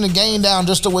breaking the game down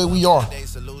just the way we are.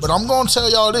 But I'm going to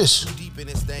tell y'all this.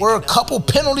 We're a couple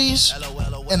penalties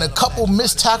and a couple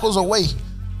missed tackles away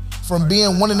from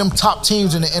being one of them top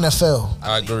teams in the NFL.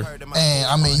 I agree. And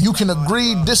I mean, you can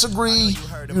agree, disagree,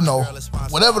 you know,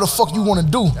 whatever the fuck you want to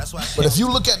do. But if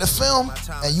you look at the film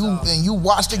and you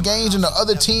watch the games and the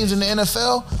other teams in the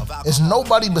NFL, it's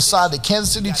nobody beside the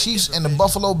Kansas City Chiefs and the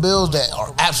Buffalo Bills that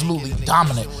are absolutely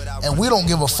dominant. And we don't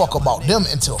give a fuck about them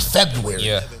until February.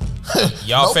 Yeah.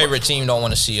 Y'all favorite team don't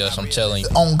want to see us, I'm telling you.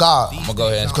 On God. I'm going to go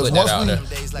ahead and put that out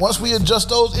there. Once we adjust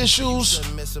those issues,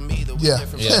 yeah.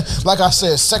 Like I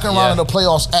said, second round of the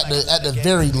playoffs at the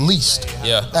very least.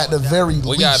 Yeah. At the very least.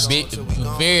 We got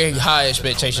very high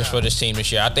expectations for this team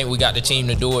this year. I think we got the team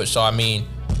to do it. So, I mean,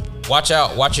 watch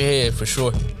out. Watch your head for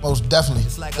sure. Most definitely.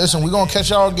 Listen, we're going to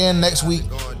catch y'all again next week.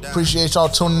 Appreciate y'all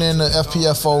tuning in to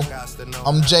FPFO.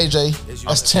 I'm JJ.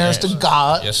 That's Terrence the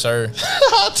God. Yes, sir.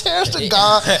 Terrence the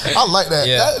God. I like that.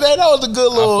 Yeah. That was a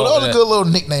good little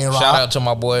nickname, Rob. Shout out to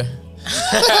my boy.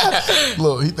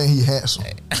 Look, he think he handsome.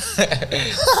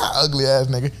 Ugly ass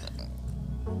nigga.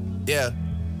 Yeah.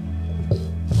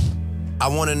 I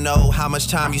want to know how much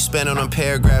time you spend on them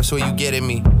paragraphs where you getting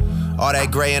me. All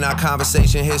that gray in our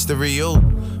conversation history, you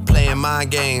playing mind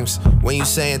games when you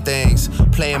saying things.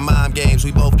 Playing mind games,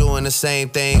 we both doing the same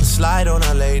thing. Slide on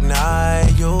a late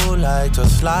night, you like to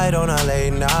slide on a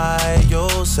late night.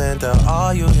 You sent her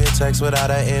all you hear text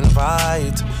without an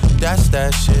invite. That's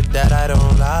that shit that I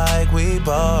don't like. We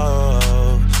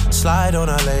both slide on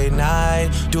a late night,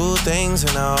 do things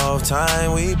in off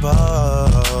time. We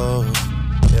both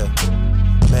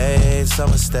made some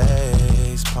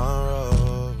mistakes, pun road.